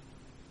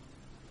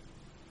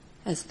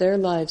 As their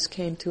lives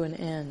came to an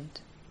end,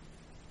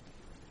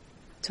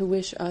 to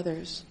wish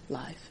others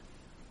life.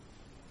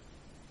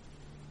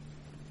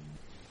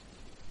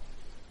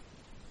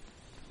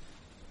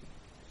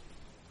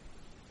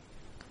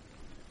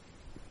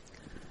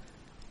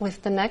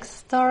 With the next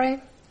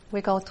story, we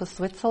go to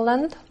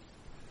Switzerland,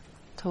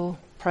 to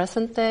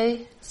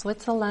present-day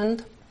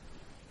Switzerland,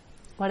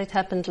 where it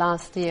happened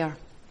last year.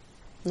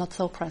 Not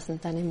so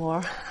present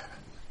anymore.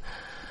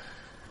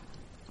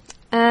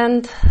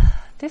 And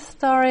this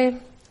story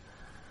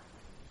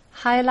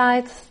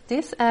highlights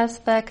this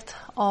aspect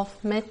of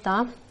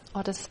Metta,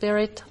 or the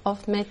spirit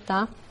of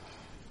Metta,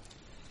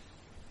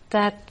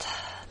 that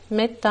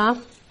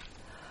Metta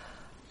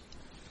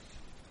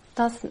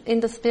in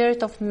the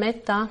spirit of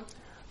Metta,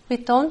 we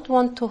don't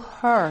want to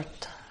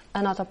hurt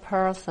another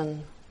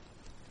person.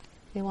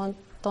 We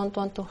don't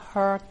want to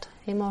hurt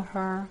him or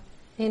her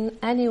in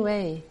any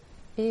way,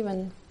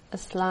 even a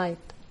slight,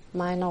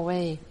 minor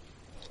way.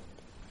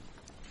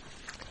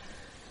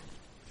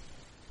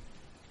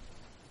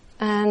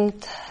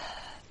 And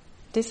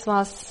this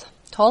was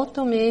told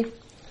to me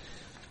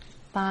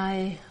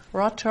by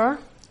Roger,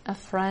 a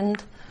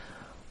friend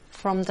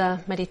from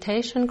the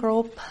meditation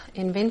group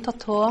in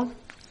Winterthur,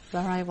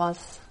 where I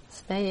was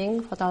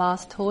staying for the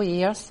last 2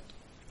 years.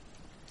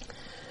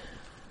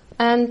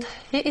 And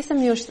he is a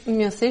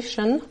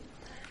musician,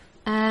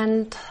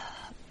 and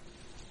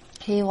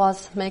he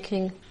was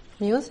making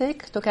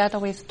music together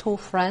with 2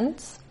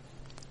 friends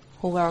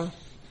who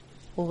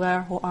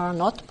are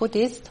not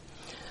Buddhist.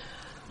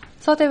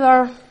 So they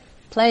were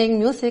playing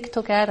music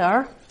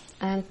together,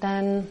 and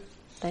then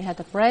they had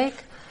a break,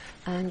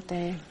 and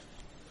they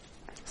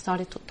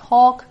started to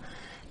talk,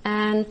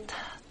 and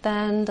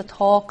then the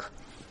talk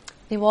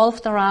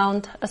evolved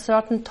around a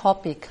certain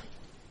topic.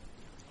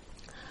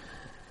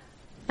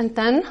 And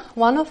then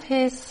one of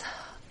his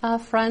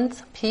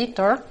friends,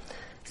 Peter,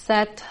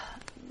 said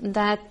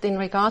that in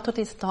regard to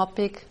this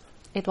topic,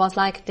 it was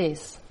like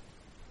this.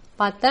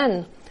 But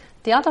then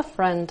the other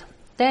friend,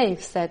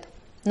 Dave, said,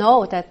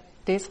 no, that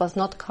this was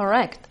not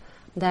correct,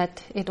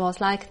 that it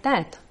was like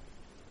that.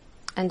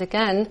 And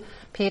again,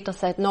 Peter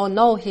said,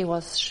 no, he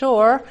was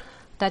sure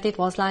that it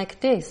was like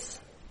this.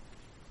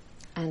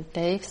 And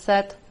Dave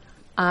said,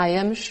 I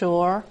am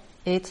sure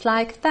it's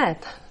like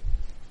that.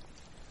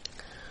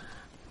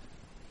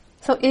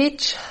 So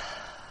each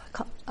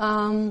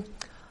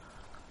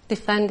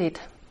defended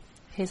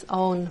his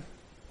own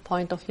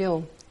point of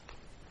view,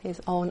 his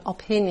own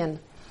opinion.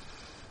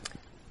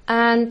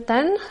 And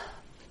then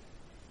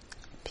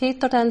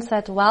Peter then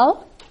said,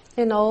 well,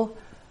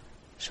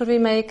 should we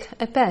make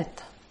a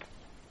bet?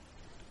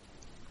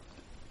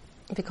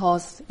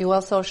 because you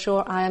are so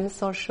sure, I am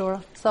so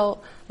sure, so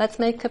let's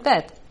make a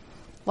bet.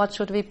 What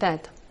should we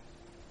bet?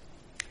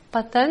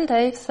 But then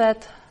Dave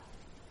said,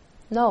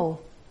 no,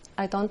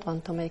 I don't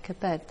want to make a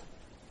bet.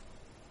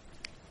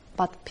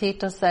 But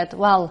Peter said,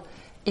 well,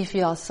 if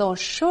you are so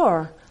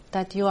sure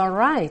that you are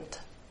right,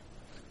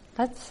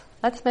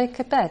 let's make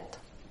a bet.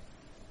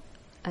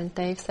 And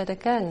Dave said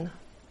again,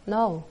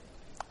 no,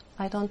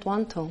 I don't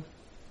want to.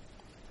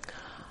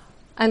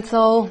 And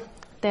so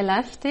they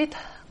left it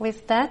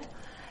with that,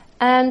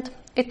 and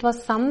it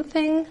was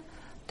something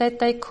that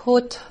they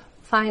could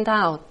find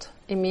out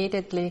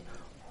immediately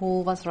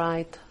who was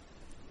right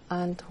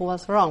and who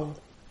was wrong.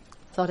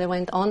 So they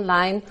went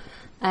online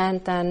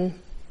and then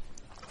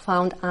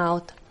found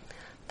out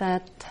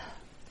that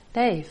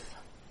Dave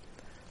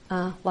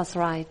was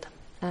right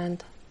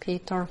and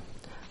Peter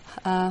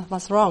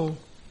was wrong.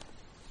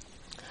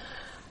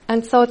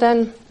 And so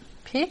then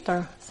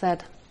Peter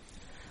said,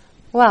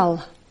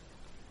 well,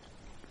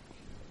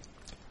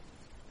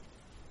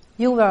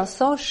 you were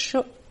so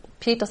sure,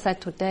 Peter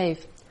said to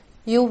Dave,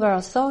 you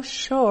were so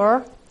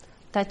sure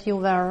that you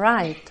were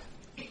right.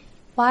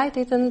 Why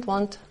didn't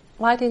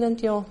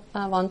you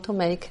want to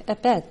make a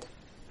bet?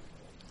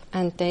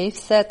 And Dave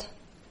said,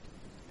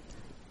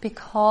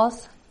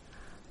 because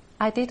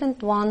I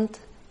didn't want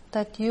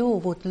that you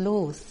would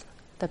lose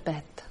the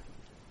bet.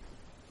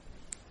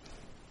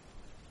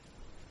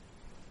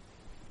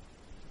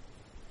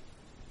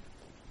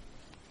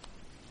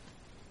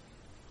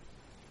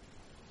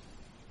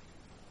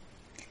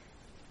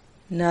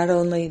 Not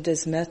only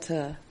does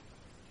Metta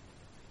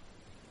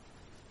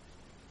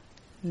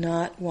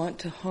not want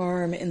to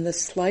harm in the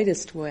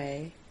slightest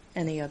way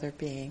any other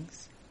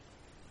beings,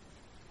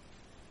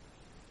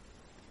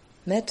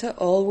 Metta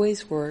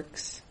always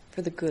works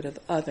for the good of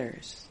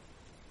others,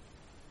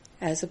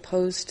 as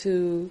opposed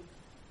to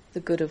the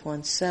good of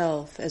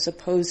oneself, as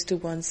opposed to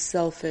one's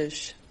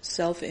selfish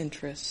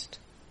self-interest.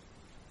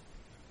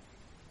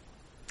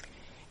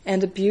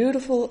 And a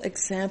beautiful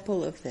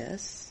example of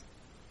this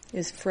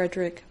is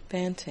Frederick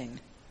Banting.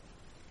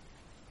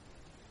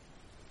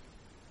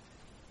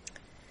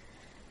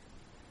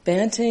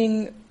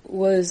 Banting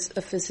was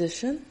a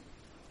physician,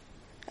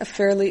 a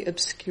fairly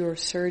obscure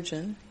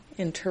surgeon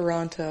in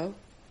Toronto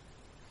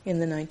in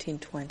the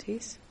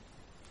 1920s.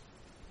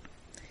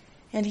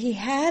 And he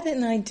had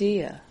an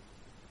idea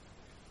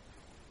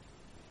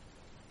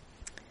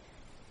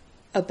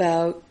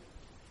about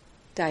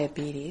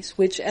diabetes,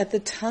 which at the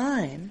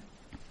time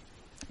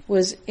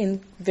was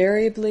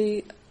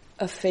invariably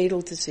a fatal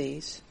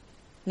disease.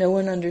 No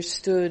one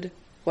understood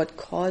what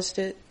caused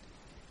it,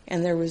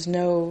 and there was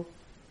no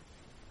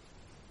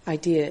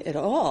idea at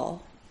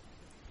all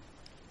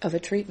of a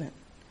treatment.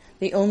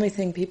 The only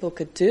thing people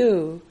could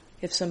do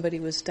if somebody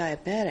was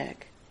diabetic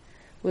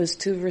was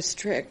to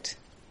restrict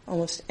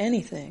almost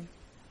anything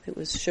that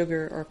was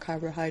sugar or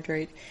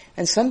carbohydrate.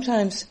 And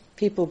sometimes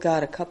people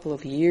got a couple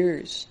of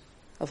years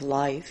of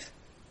life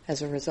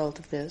as a result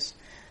of this,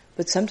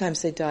 but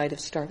sometimes they died of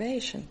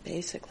starvation,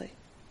 basically.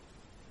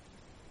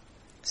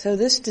 So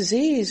this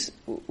disease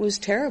was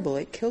terrible.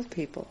 It killed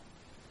people.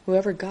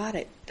 Whoever got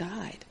it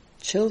died.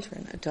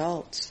 Children,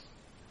 adults.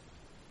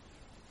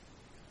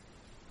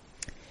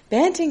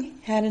 Banting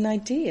had an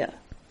idea.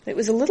 It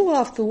was a little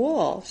off the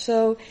wall.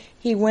 So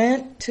he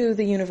went to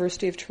the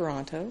University of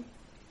Toronto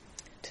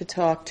to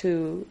talk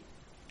to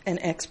an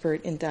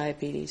expert in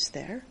diabetes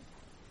there,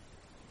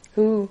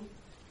 who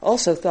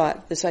also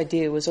thought this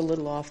idea was a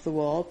little off the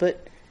wall,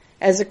 but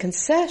as a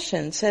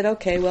concession said,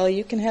 okay, well,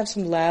 you can have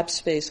some lab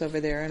space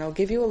over there and I'll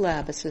give you a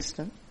lab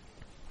assistant.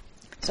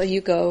 So you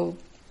go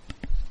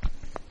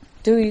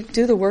do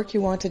the work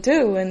you want to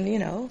do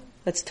and,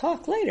 let's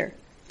talk later.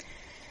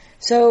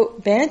 So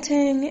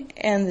Banting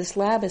and this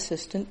lab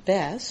assistant,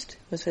 Best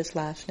was his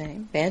last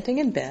name, Banting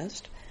and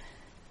Best,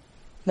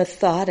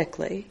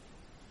 methodically,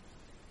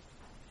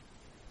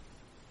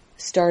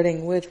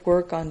 starting with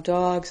work on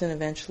dogs and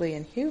eventually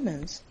in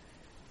humans,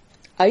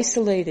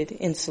 isolated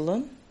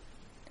insulin,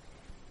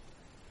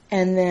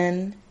 and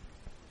then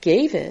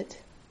gave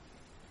it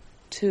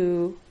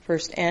to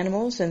first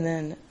animals and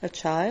then a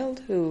child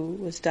who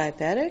was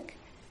diabetic,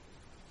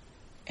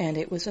 and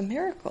it was a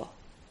miracle.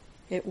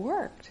 It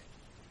worked.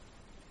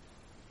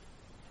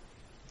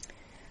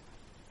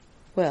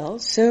 Well,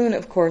 soon,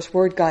 of course,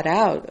 word got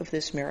out of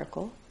this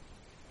miracle,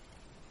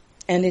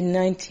 and in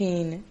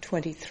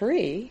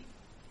 1923,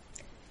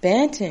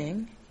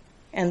 Banting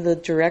and the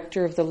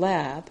director of the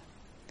lab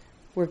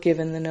were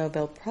given the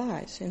Nobel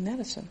Prize in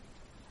medicine.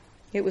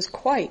 It was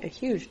quite a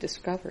huge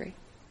discovery.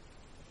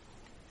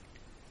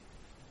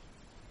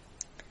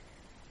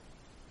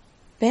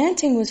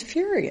 Banting was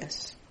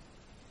furious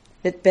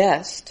that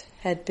Best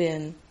had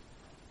been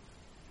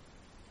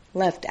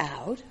left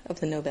out of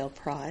the Nobel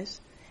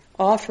Prize,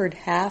 offered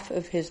half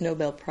of his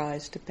Nobel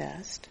Prize to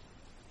Best.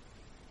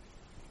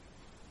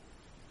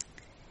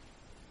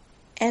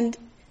 And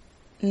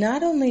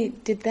not only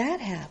did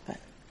that happen,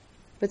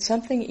 but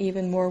something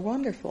even more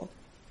wonderful.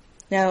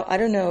 Now, I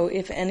don't know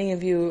if any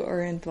of you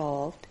are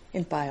involved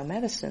in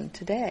biomedicine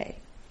today,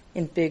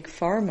 in big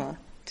pharma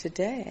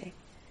today.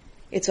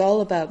 It's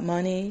all about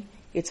money.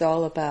 It's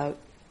all about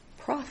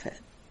profit.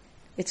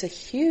 It's a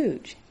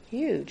huge,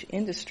 huge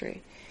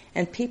industry.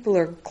 And people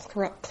are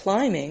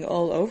climbing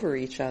all over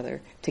each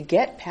other to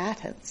get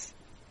patents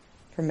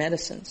for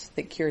medicines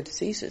that cure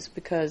diseases,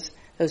 because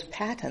those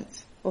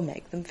patents will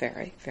make them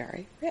very,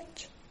 very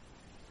rich.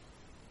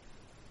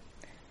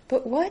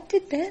 But what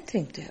did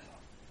Banting do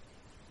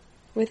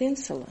with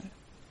insulin?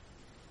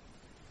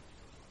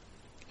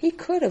 He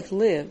could have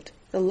lived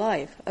the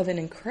life of an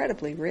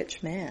incredibly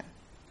rich man.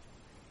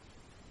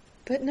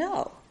 But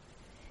no.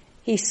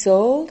 He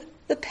sold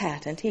the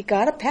patent. He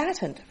got a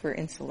patent for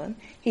insulin.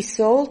 He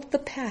sold the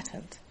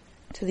patent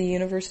to the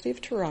University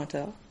of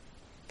Toronto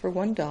for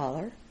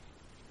 $1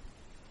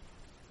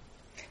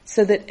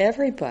 so that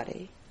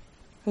everybody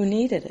who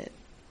needed it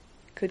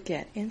could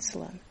get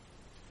insulin.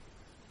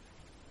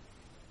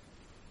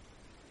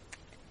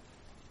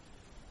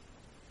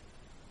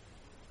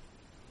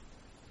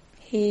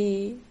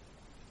 He,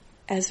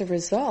 as a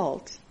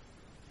result,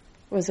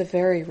 was a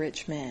very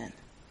rich man,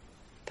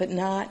 but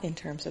not in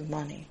terms of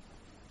money,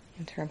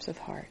 in terms of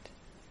heart.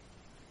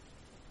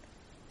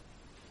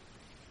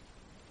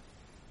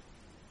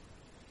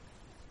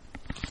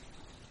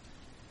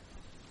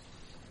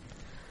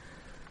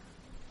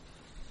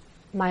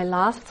 My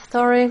last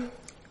story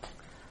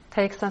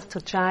takes us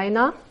to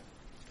China,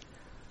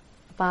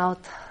 about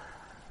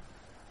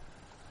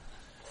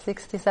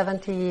 60,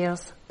 70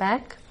 years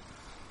back.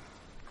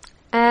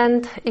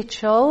 And it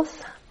shows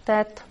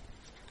that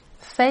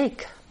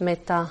fake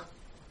metta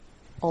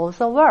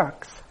also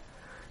works.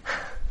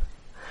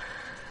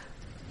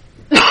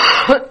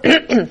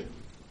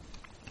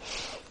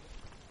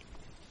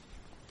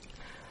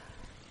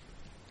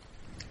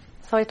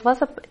 So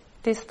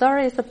this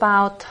story is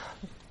about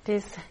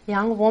this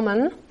young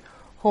woman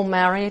who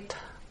married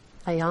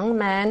a young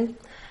man,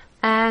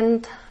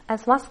 and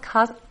as was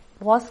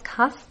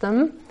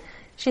custom,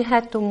 she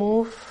had to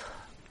move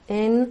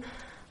in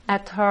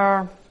at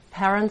her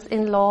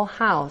parents-in-law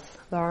house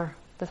where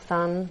the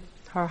son,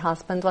 her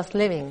husband, was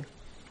living.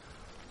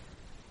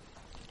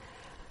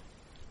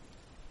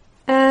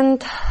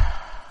 And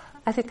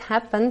as it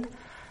happened,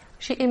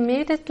 she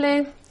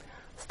immediately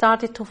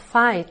started to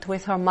fight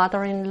with her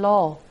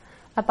mother-in-law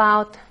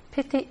about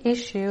petty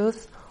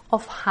issues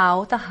of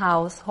how the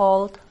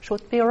household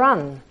should be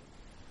run.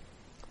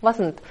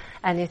 Wasn't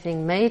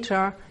anything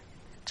major,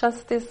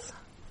 just these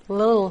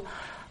little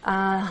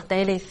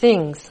daily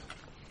things.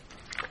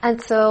 And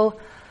so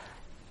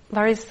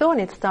very soon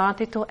it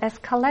started to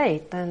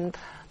escalate, and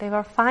they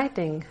were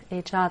fighting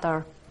each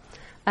other.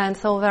 And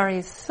so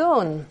very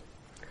soon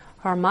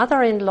her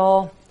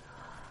mother-in-law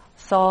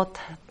thought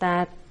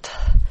that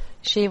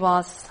she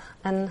was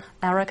an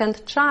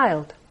arrogant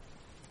child,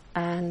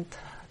 and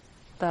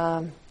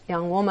the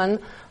young woman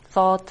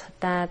thought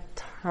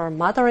that her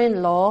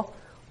mother-in-law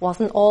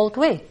was an old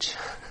witch.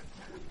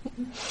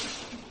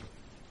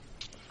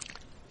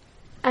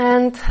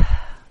 And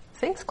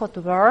things got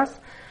worse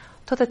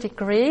to the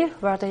degree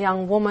where the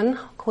young woman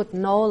could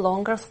no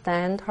longer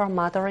stand her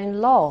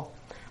mother-in-law,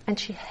 and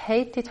she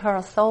hated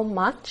her so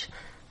much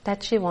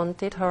that she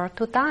wanted her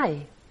to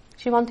die.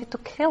 She wanted to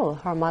kill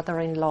her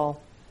mother-in-law.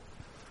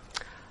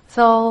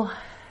 So,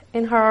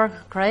 in her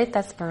great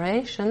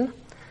desperation,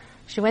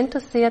 she went to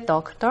see a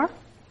doctor,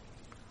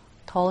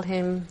 told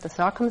him the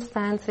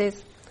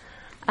circumstances,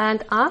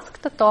 and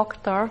asked the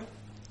doctor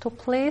to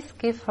please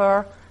give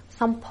her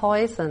some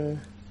poison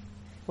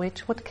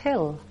which would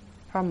kill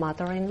her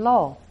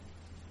mother-in-law.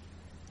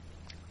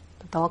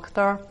 The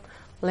doctor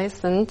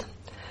listened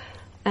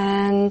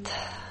and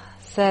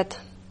said,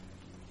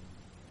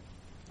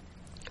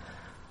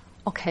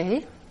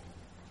 "Okay,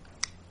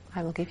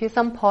 I will give you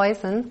some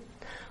poison,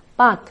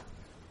 but,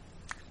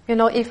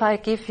 if I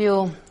give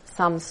you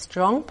some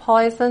strong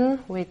poison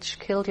which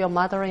killed your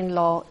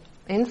mother-in-law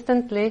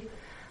instantly,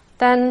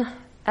 then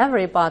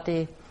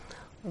everybody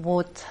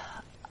would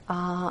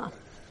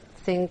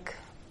think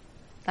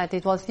that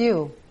it was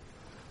you.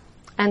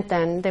 And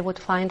then they would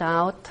find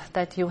out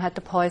that you had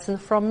the poison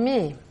from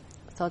me.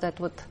 So that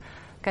would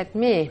get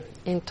me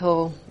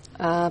into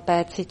a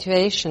bad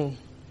situation.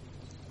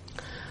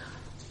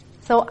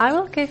 So I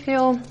will give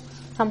you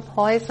some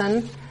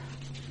poison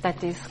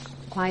that is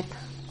quite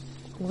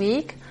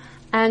weak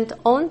and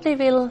only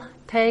will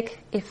take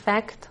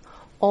effect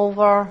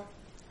over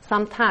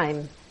some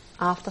time,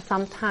 after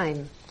some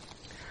time.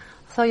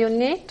 So you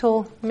need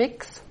to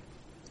mix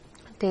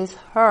these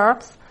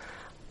herbs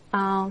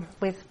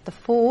with the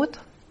food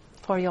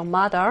for your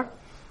mother,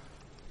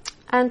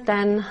 and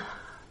then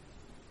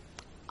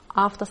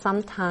after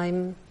some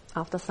time,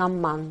 after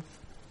some months,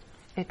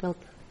 it will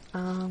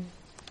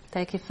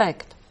take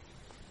effect.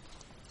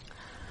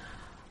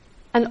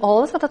 And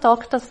also the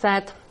doctor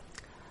said,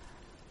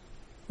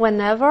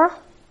 whenever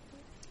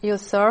you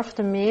serve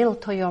the meal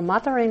to your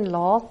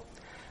mother-in-law,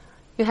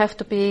 you have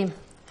to be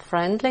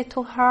friendly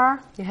to her,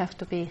 you have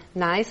to be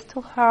nice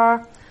to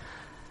her,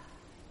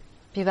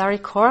 be very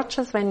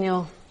courteous when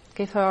you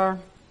give her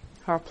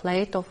her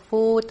plate of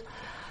food.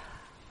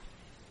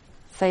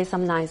 say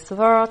some nice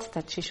words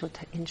that she should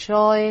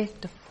enjoy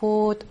the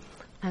food,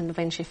 and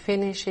when she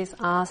finishes,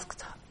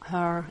 asked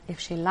her if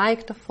she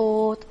liked the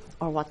food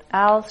or what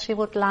else she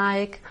would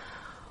like,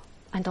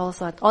 and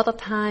also at other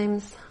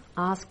times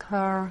ask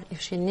her if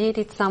she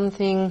needed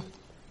something.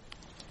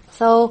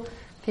 So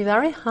be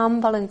very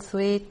humble and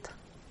sweet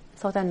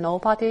so that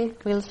nobody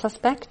will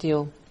suspect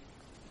you.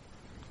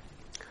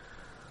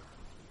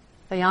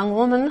 The young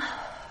woman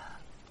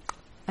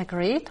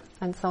agreed,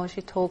 and so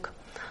she took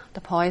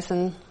the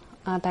poison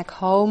back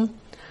home.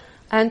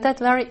 And that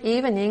very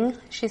evening,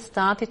 she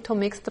started to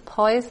mix the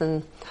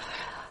poison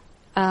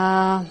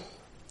to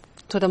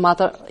the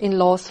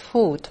mother-in-law's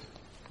food.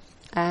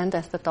 And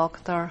as the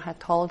doctor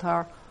had told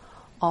her,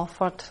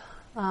 offered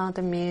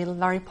the meal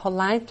very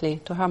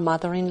politely to her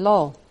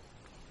mother-in-law.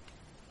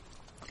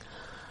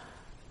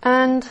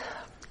 And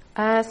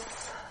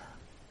as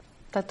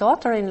the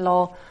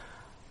daughter-in-law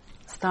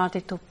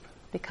started to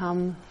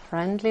become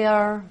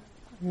friendlier,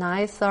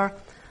 nicer,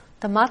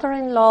 the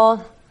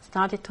mother-in-law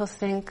started to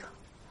think,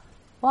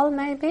 well,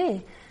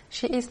 maybe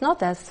she is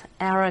not as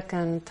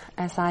arrogant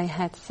as I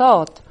had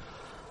thought.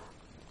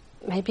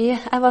 Maybe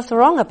I was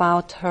wrong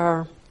about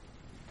her.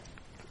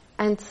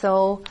 And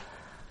so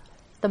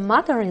the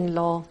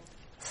mother-in-law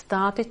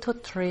started to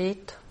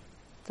treat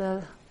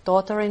the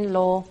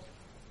daughter-in-law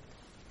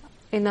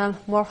in a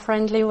more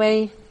friendly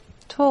way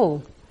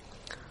too.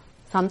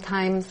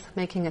 Sometimes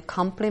making a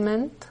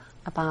compliment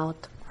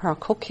about her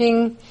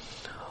cooking,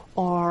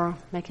 or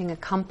making a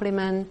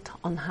compliment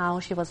on how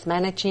she was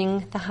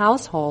managing the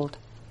household.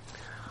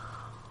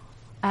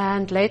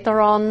 And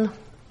later on,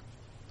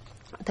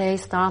 they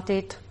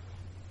started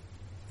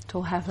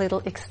to have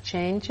little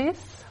exchanges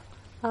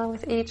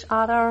with each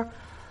other,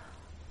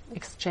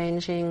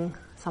 exchanging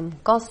some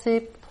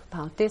gossip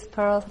about this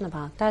person,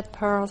 about that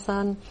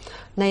person,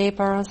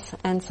 neighbors,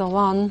 and so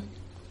on.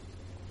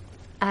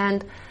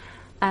 And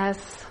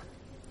as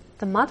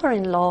the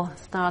mother-in-law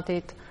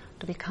started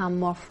to become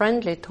more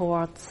friendly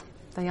towards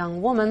the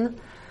young woman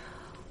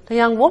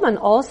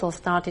also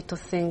started to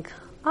think,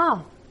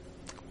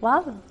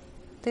 well,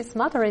 this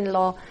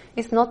mother-in-law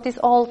is not this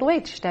old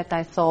witch that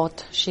I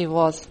thought she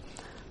was,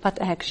 but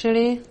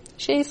actually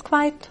she is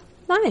quite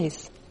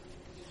nice.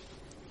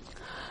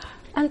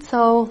 And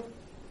so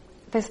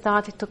they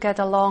started to get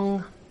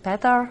along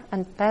better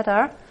and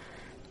better,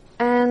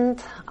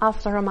 and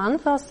after a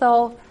month or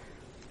so,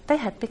 they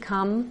had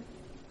become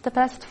the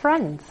best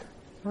friends,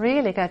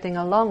 really getting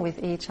along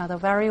with each other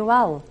very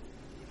well.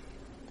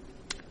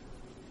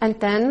 And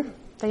then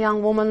the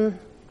young woman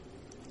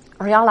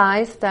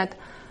realized that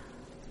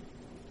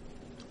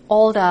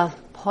all the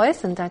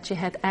poison that she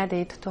had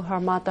added to her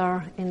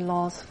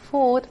mother-in-law's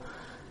food,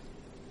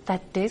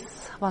 that this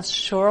was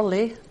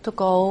surely to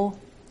go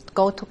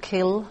to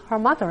kill her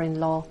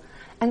mother-in-law.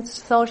 And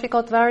so she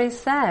got very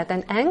sad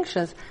and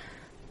anxious,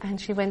 and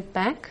she went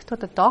back to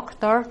the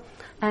doctor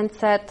and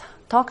said,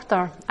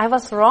 "Doctor, I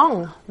was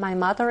wrong. My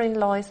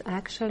mother-in-law is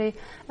actually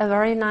a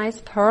very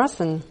nice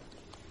person.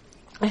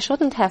 I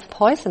shouldn't have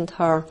poisoned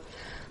her.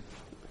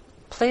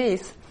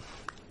 Please,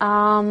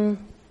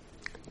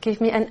 give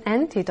me an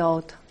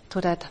antidote to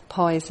that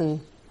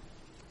poison."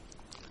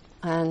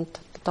 And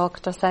the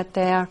doctor sat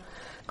there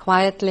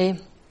quietly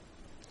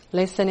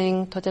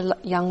listening to the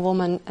young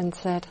woman and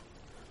said,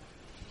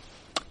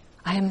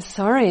 "I am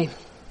sorry,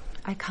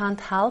 I can't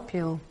help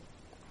you.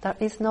 There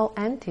is no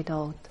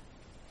antidote."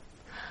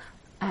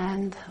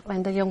 And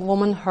when the young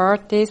woman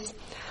heard this,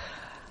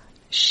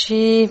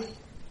 she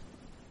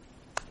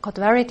got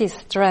very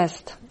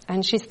distressed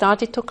and she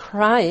started to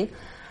cry,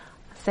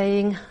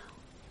 saying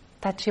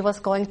that she was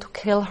going to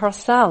kill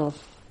herself.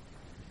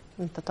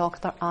 And the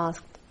doctor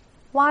asked,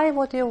 "Why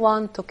would you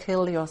want to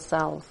kill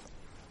yourself?"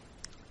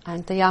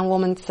 And the young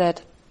woman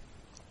said,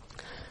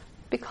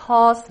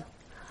 "Because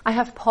I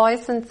have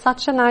poisoned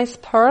such a nice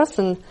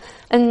person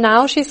and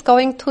now she's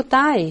going to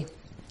die.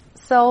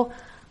 So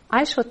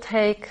I should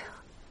take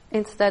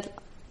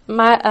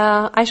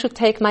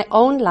my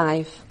own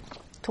life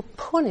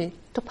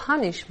to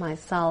punish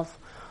myself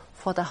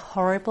for the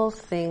horrible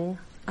thing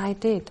I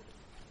did."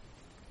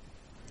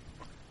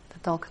 The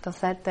doctor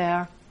sat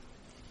there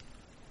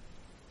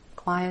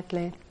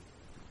quietly,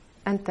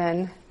 and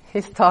then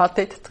he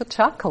started to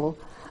chuckle.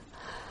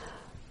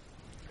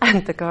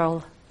 And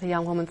the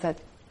young woman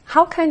said,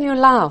 "How can you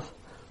laugh?"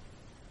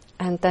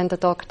 And then the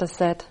doctor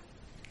said,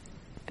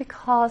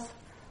 "Because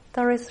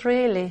there is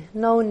really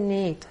no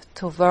need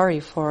to worry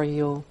for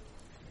you.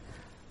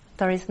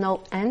 There is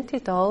no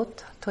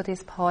antidote to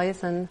this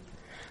poison,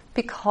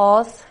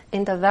 because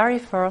in the very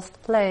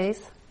first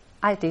place,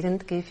 I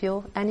didn't give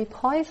you any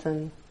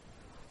poison.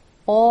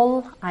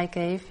 All I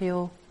gave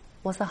you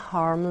was a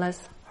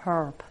harmless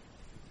herb."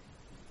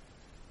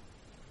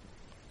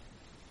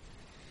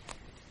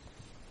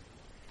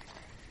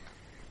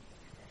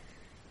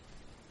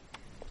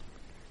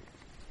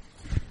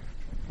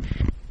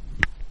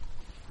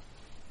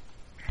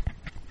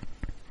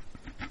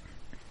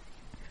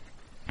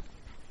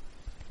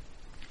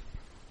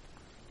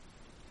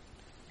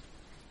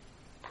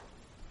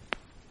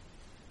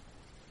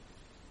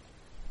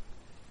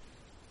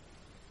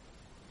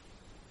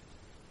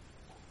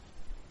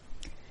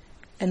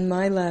 And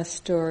my last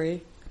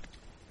story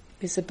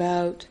is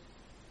about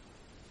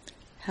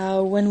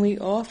how when we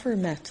offer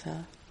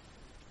metta,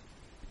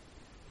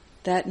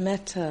 that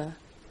metta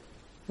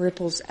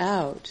ripples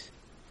out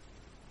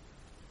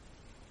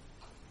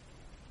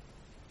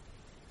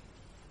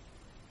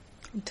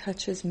and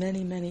touches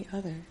many, many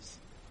others.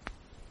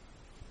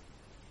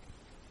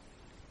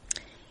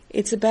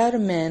 It's about a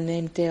man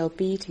named Dale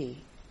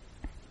Beatty.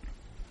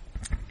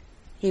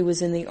 He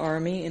was in the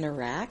army in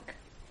Iraq,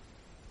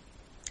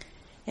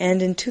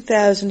 and in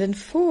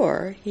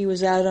 2004 he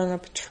was out on a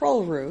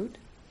patrol route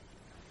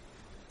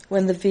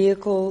when the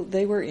vehicle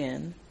they were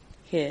in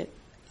hit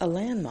a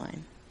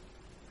landmine.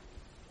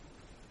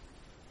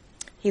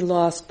 He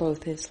lost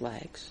both his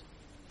legs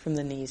from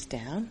the knees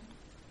down,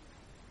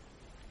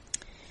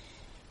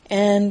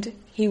 and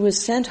he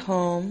was sent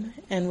home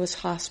and was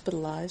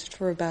hospitalized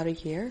for about a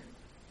year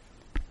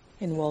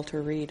in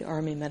Walter Reed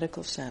Army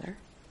Medical Center,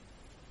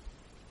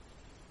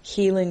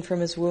 healing from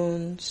his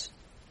wounds,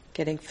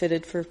 getting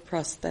fitted for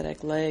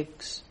prosthetic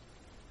legs.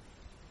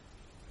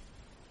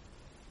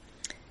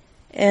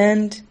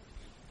 And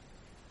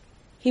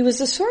he was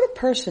the sort of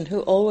person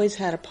who always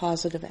had a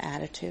positive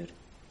attitude.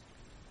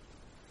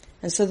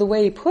 And so the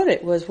way he put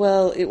it was,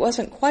 well, it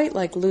wasn't quite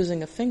like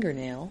losing a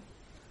fingernail,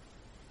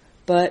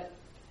 but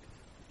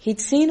he'd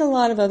seen a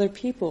lot of other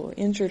people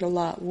injured a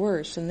lot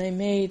worse, and they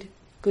made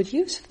good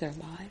use of their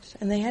lives,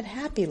 and they had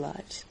happy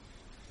lives.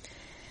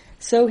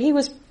 So he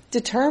was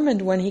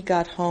determined when he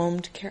got home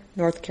to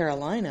North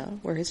Carolina,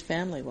 where his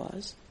family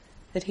was,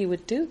 that he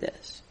would do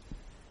this.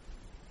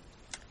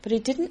 But he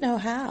didn't know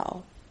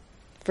how.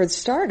 For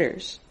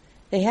starters,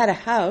 they had a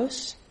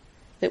house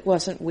that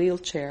wasn't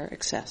wheelchair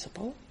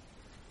accessible,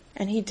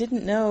 and he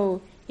didn't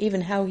know even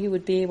how he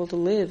would be able to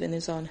live in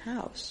his own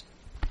house.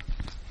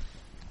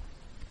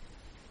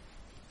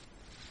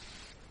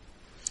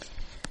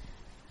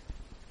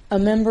 A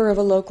member of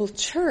a local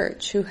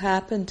church who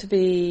happened to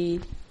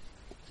be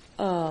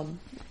on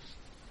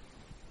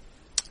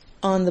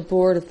the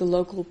board of the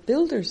local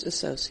Builders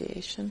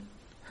Association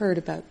heard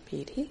about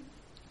Beatty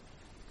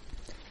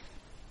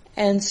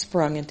and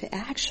sprung into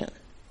action.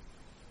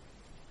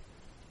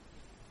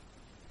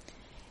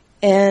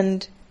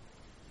 And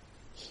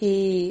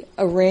he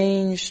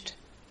arranged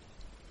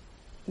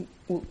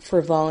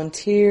for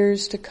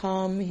volunteers to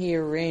come, he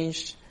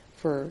arranged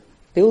for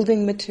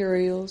building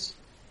materials,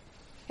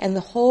 and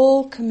the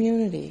whole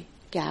community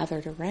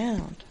gathered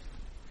around.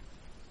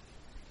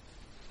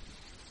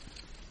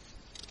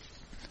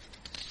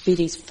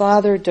 Beatty's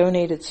father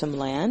donated some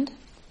land,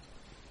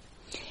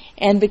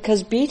 and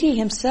because Beatty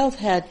himself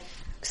had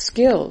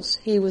skills,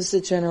 he was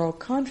the general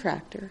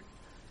contractor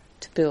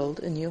to build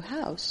a new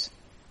house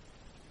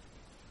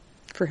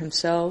for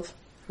himself,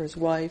 for his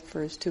wife,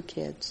 for his 2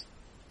 kids.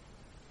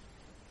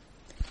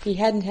 He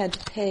hadn't had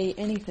to pay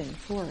anything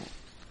for it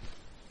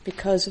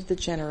because of the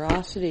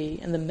generosity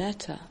and the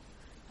metta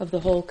of the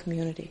whole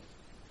community.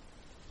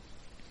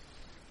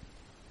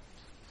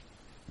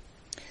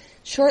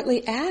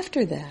 Shortly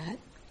after that,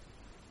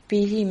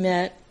 Beatty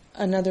met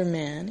another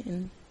man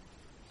in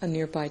a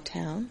nearby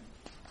town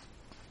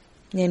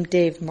named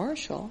Dave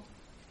Marshall.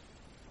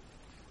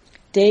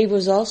 Dave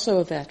was also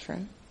a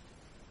veteran.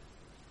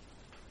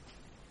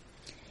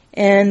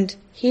 And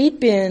he'd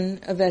been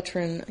a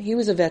veteran, he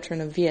was a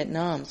veteran of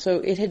Vietnam, so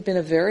it had been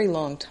a very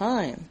long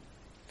time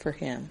for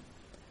him,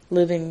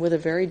 living with a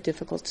very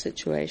difficult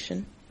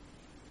situation.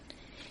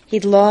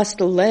 He'd lost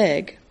a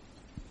leg,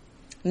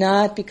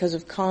 not because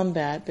of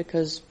combat,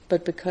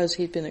 but because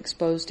he'd been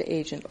exposed to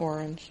Agent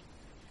Orange,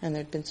 and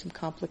there'd been some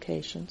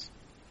complications.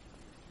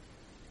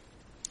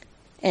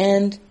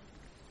 And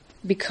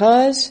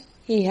because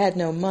he had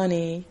no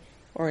money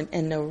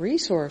and no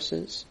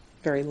resources,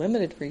 very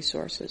limited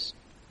resources,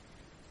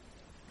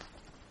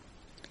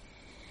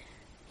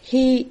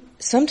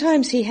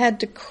 sometimes he had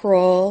to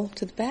crawl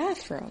to the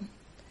bathroom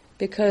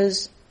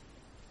because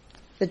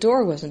the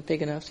door wasn't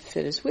big enough to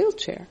fit his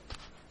wheelchair.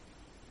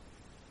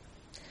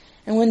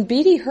 And when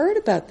Beatty heard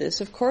about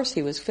this, of course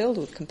he was filled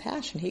with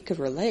compassion. He could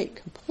relate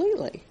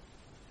completely.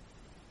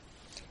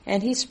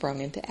 And he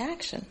sprung into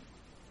action,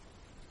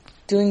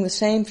 doing the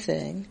same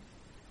thing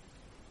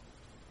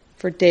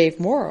for Dave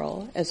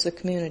Morrill as the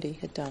community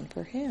had done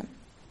for him.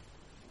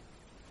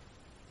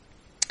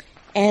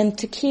 And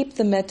to keep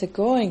the metta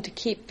going, to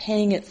keep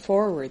paying it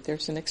forward,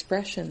 there's an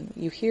expression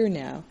you hear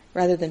now,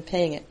 rather than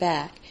paying it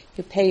back,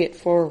 you pay it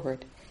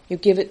forward. You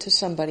give it to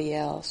somebody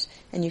else,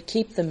 and you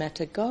keep the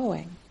metta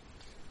going.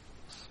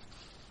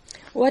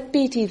 What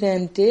Beatty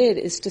then did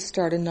is to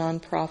start a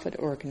non-profit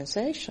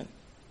organization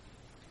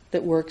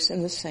that works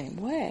in the same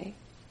way.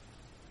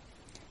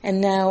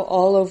 And now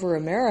all over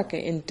America,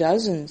 in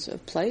dozens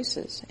of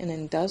places and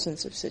in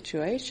dozens of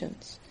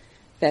situations,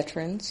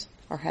 veterans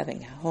are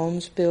having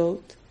homes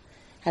built,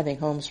 having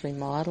homes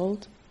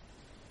remodeled.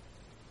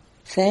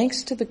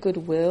 Thanks to the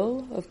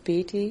goodwill of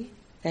Beatty,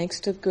 thanks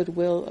to the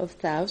goodwill of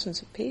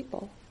thousands of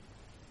people,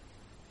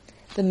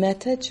 the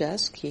metta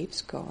just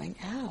keeps going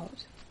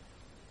out.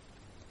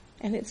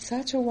 And it's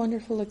such a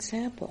wonderful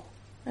example,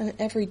 an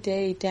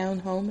everyday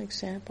down-home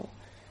example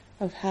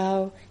of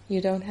how you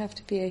don't have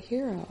to be a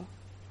hero.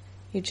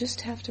 You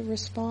just have to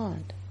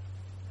respond.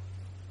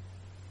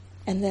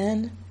 And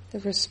then the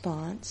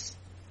response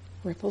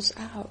ripples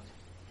out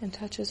and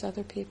touches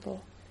other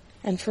people.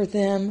 And for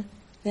them,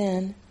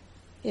 then,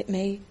 it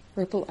may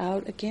ripple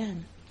out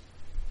again.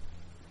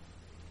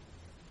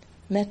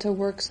 Metta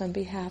works on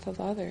behalf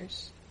of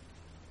others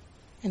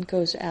and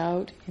goes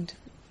out into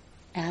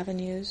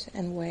avenues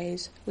and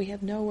ways we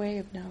have no way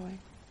of knowing.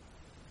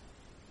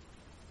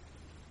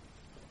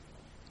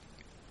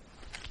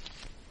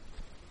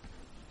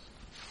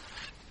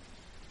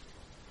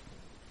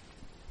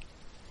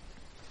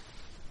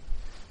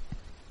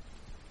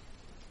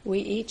 We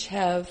each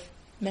have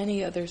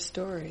many other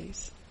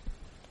stories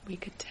we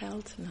could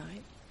tell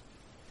tonight.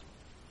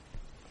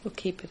 We'll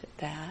keep it at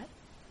that.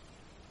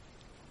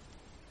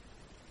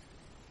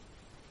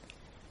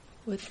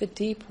 With the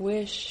deep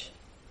wish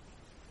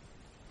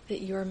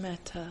that your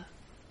metta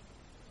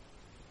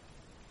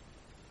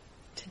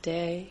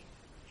today,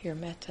 your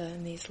metta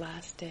in these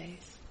last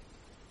days,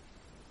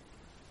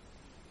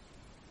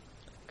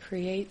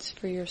 creates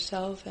for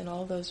yourself and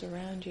all those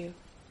around you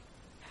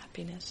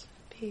happiness,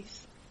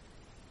 peace,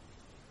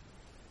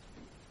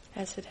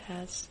 as it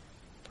has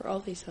for all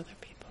these other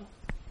people.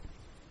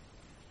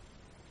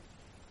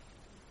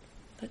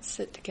 Let's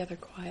sit together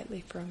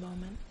quietly for a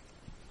moment.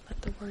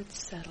 Let the words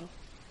settle.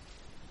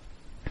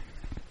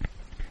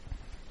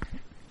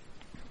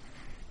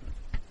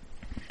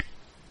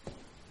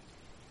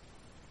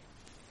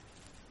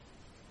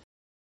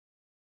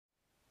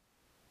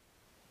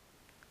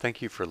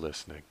 Thank you for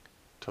listening.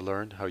 To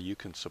learn how you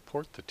can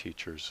support the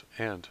teachers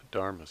and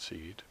Dharma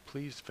Seed,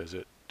 please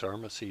visit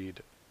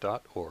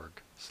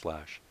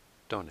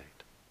dharmaseed.org/donate.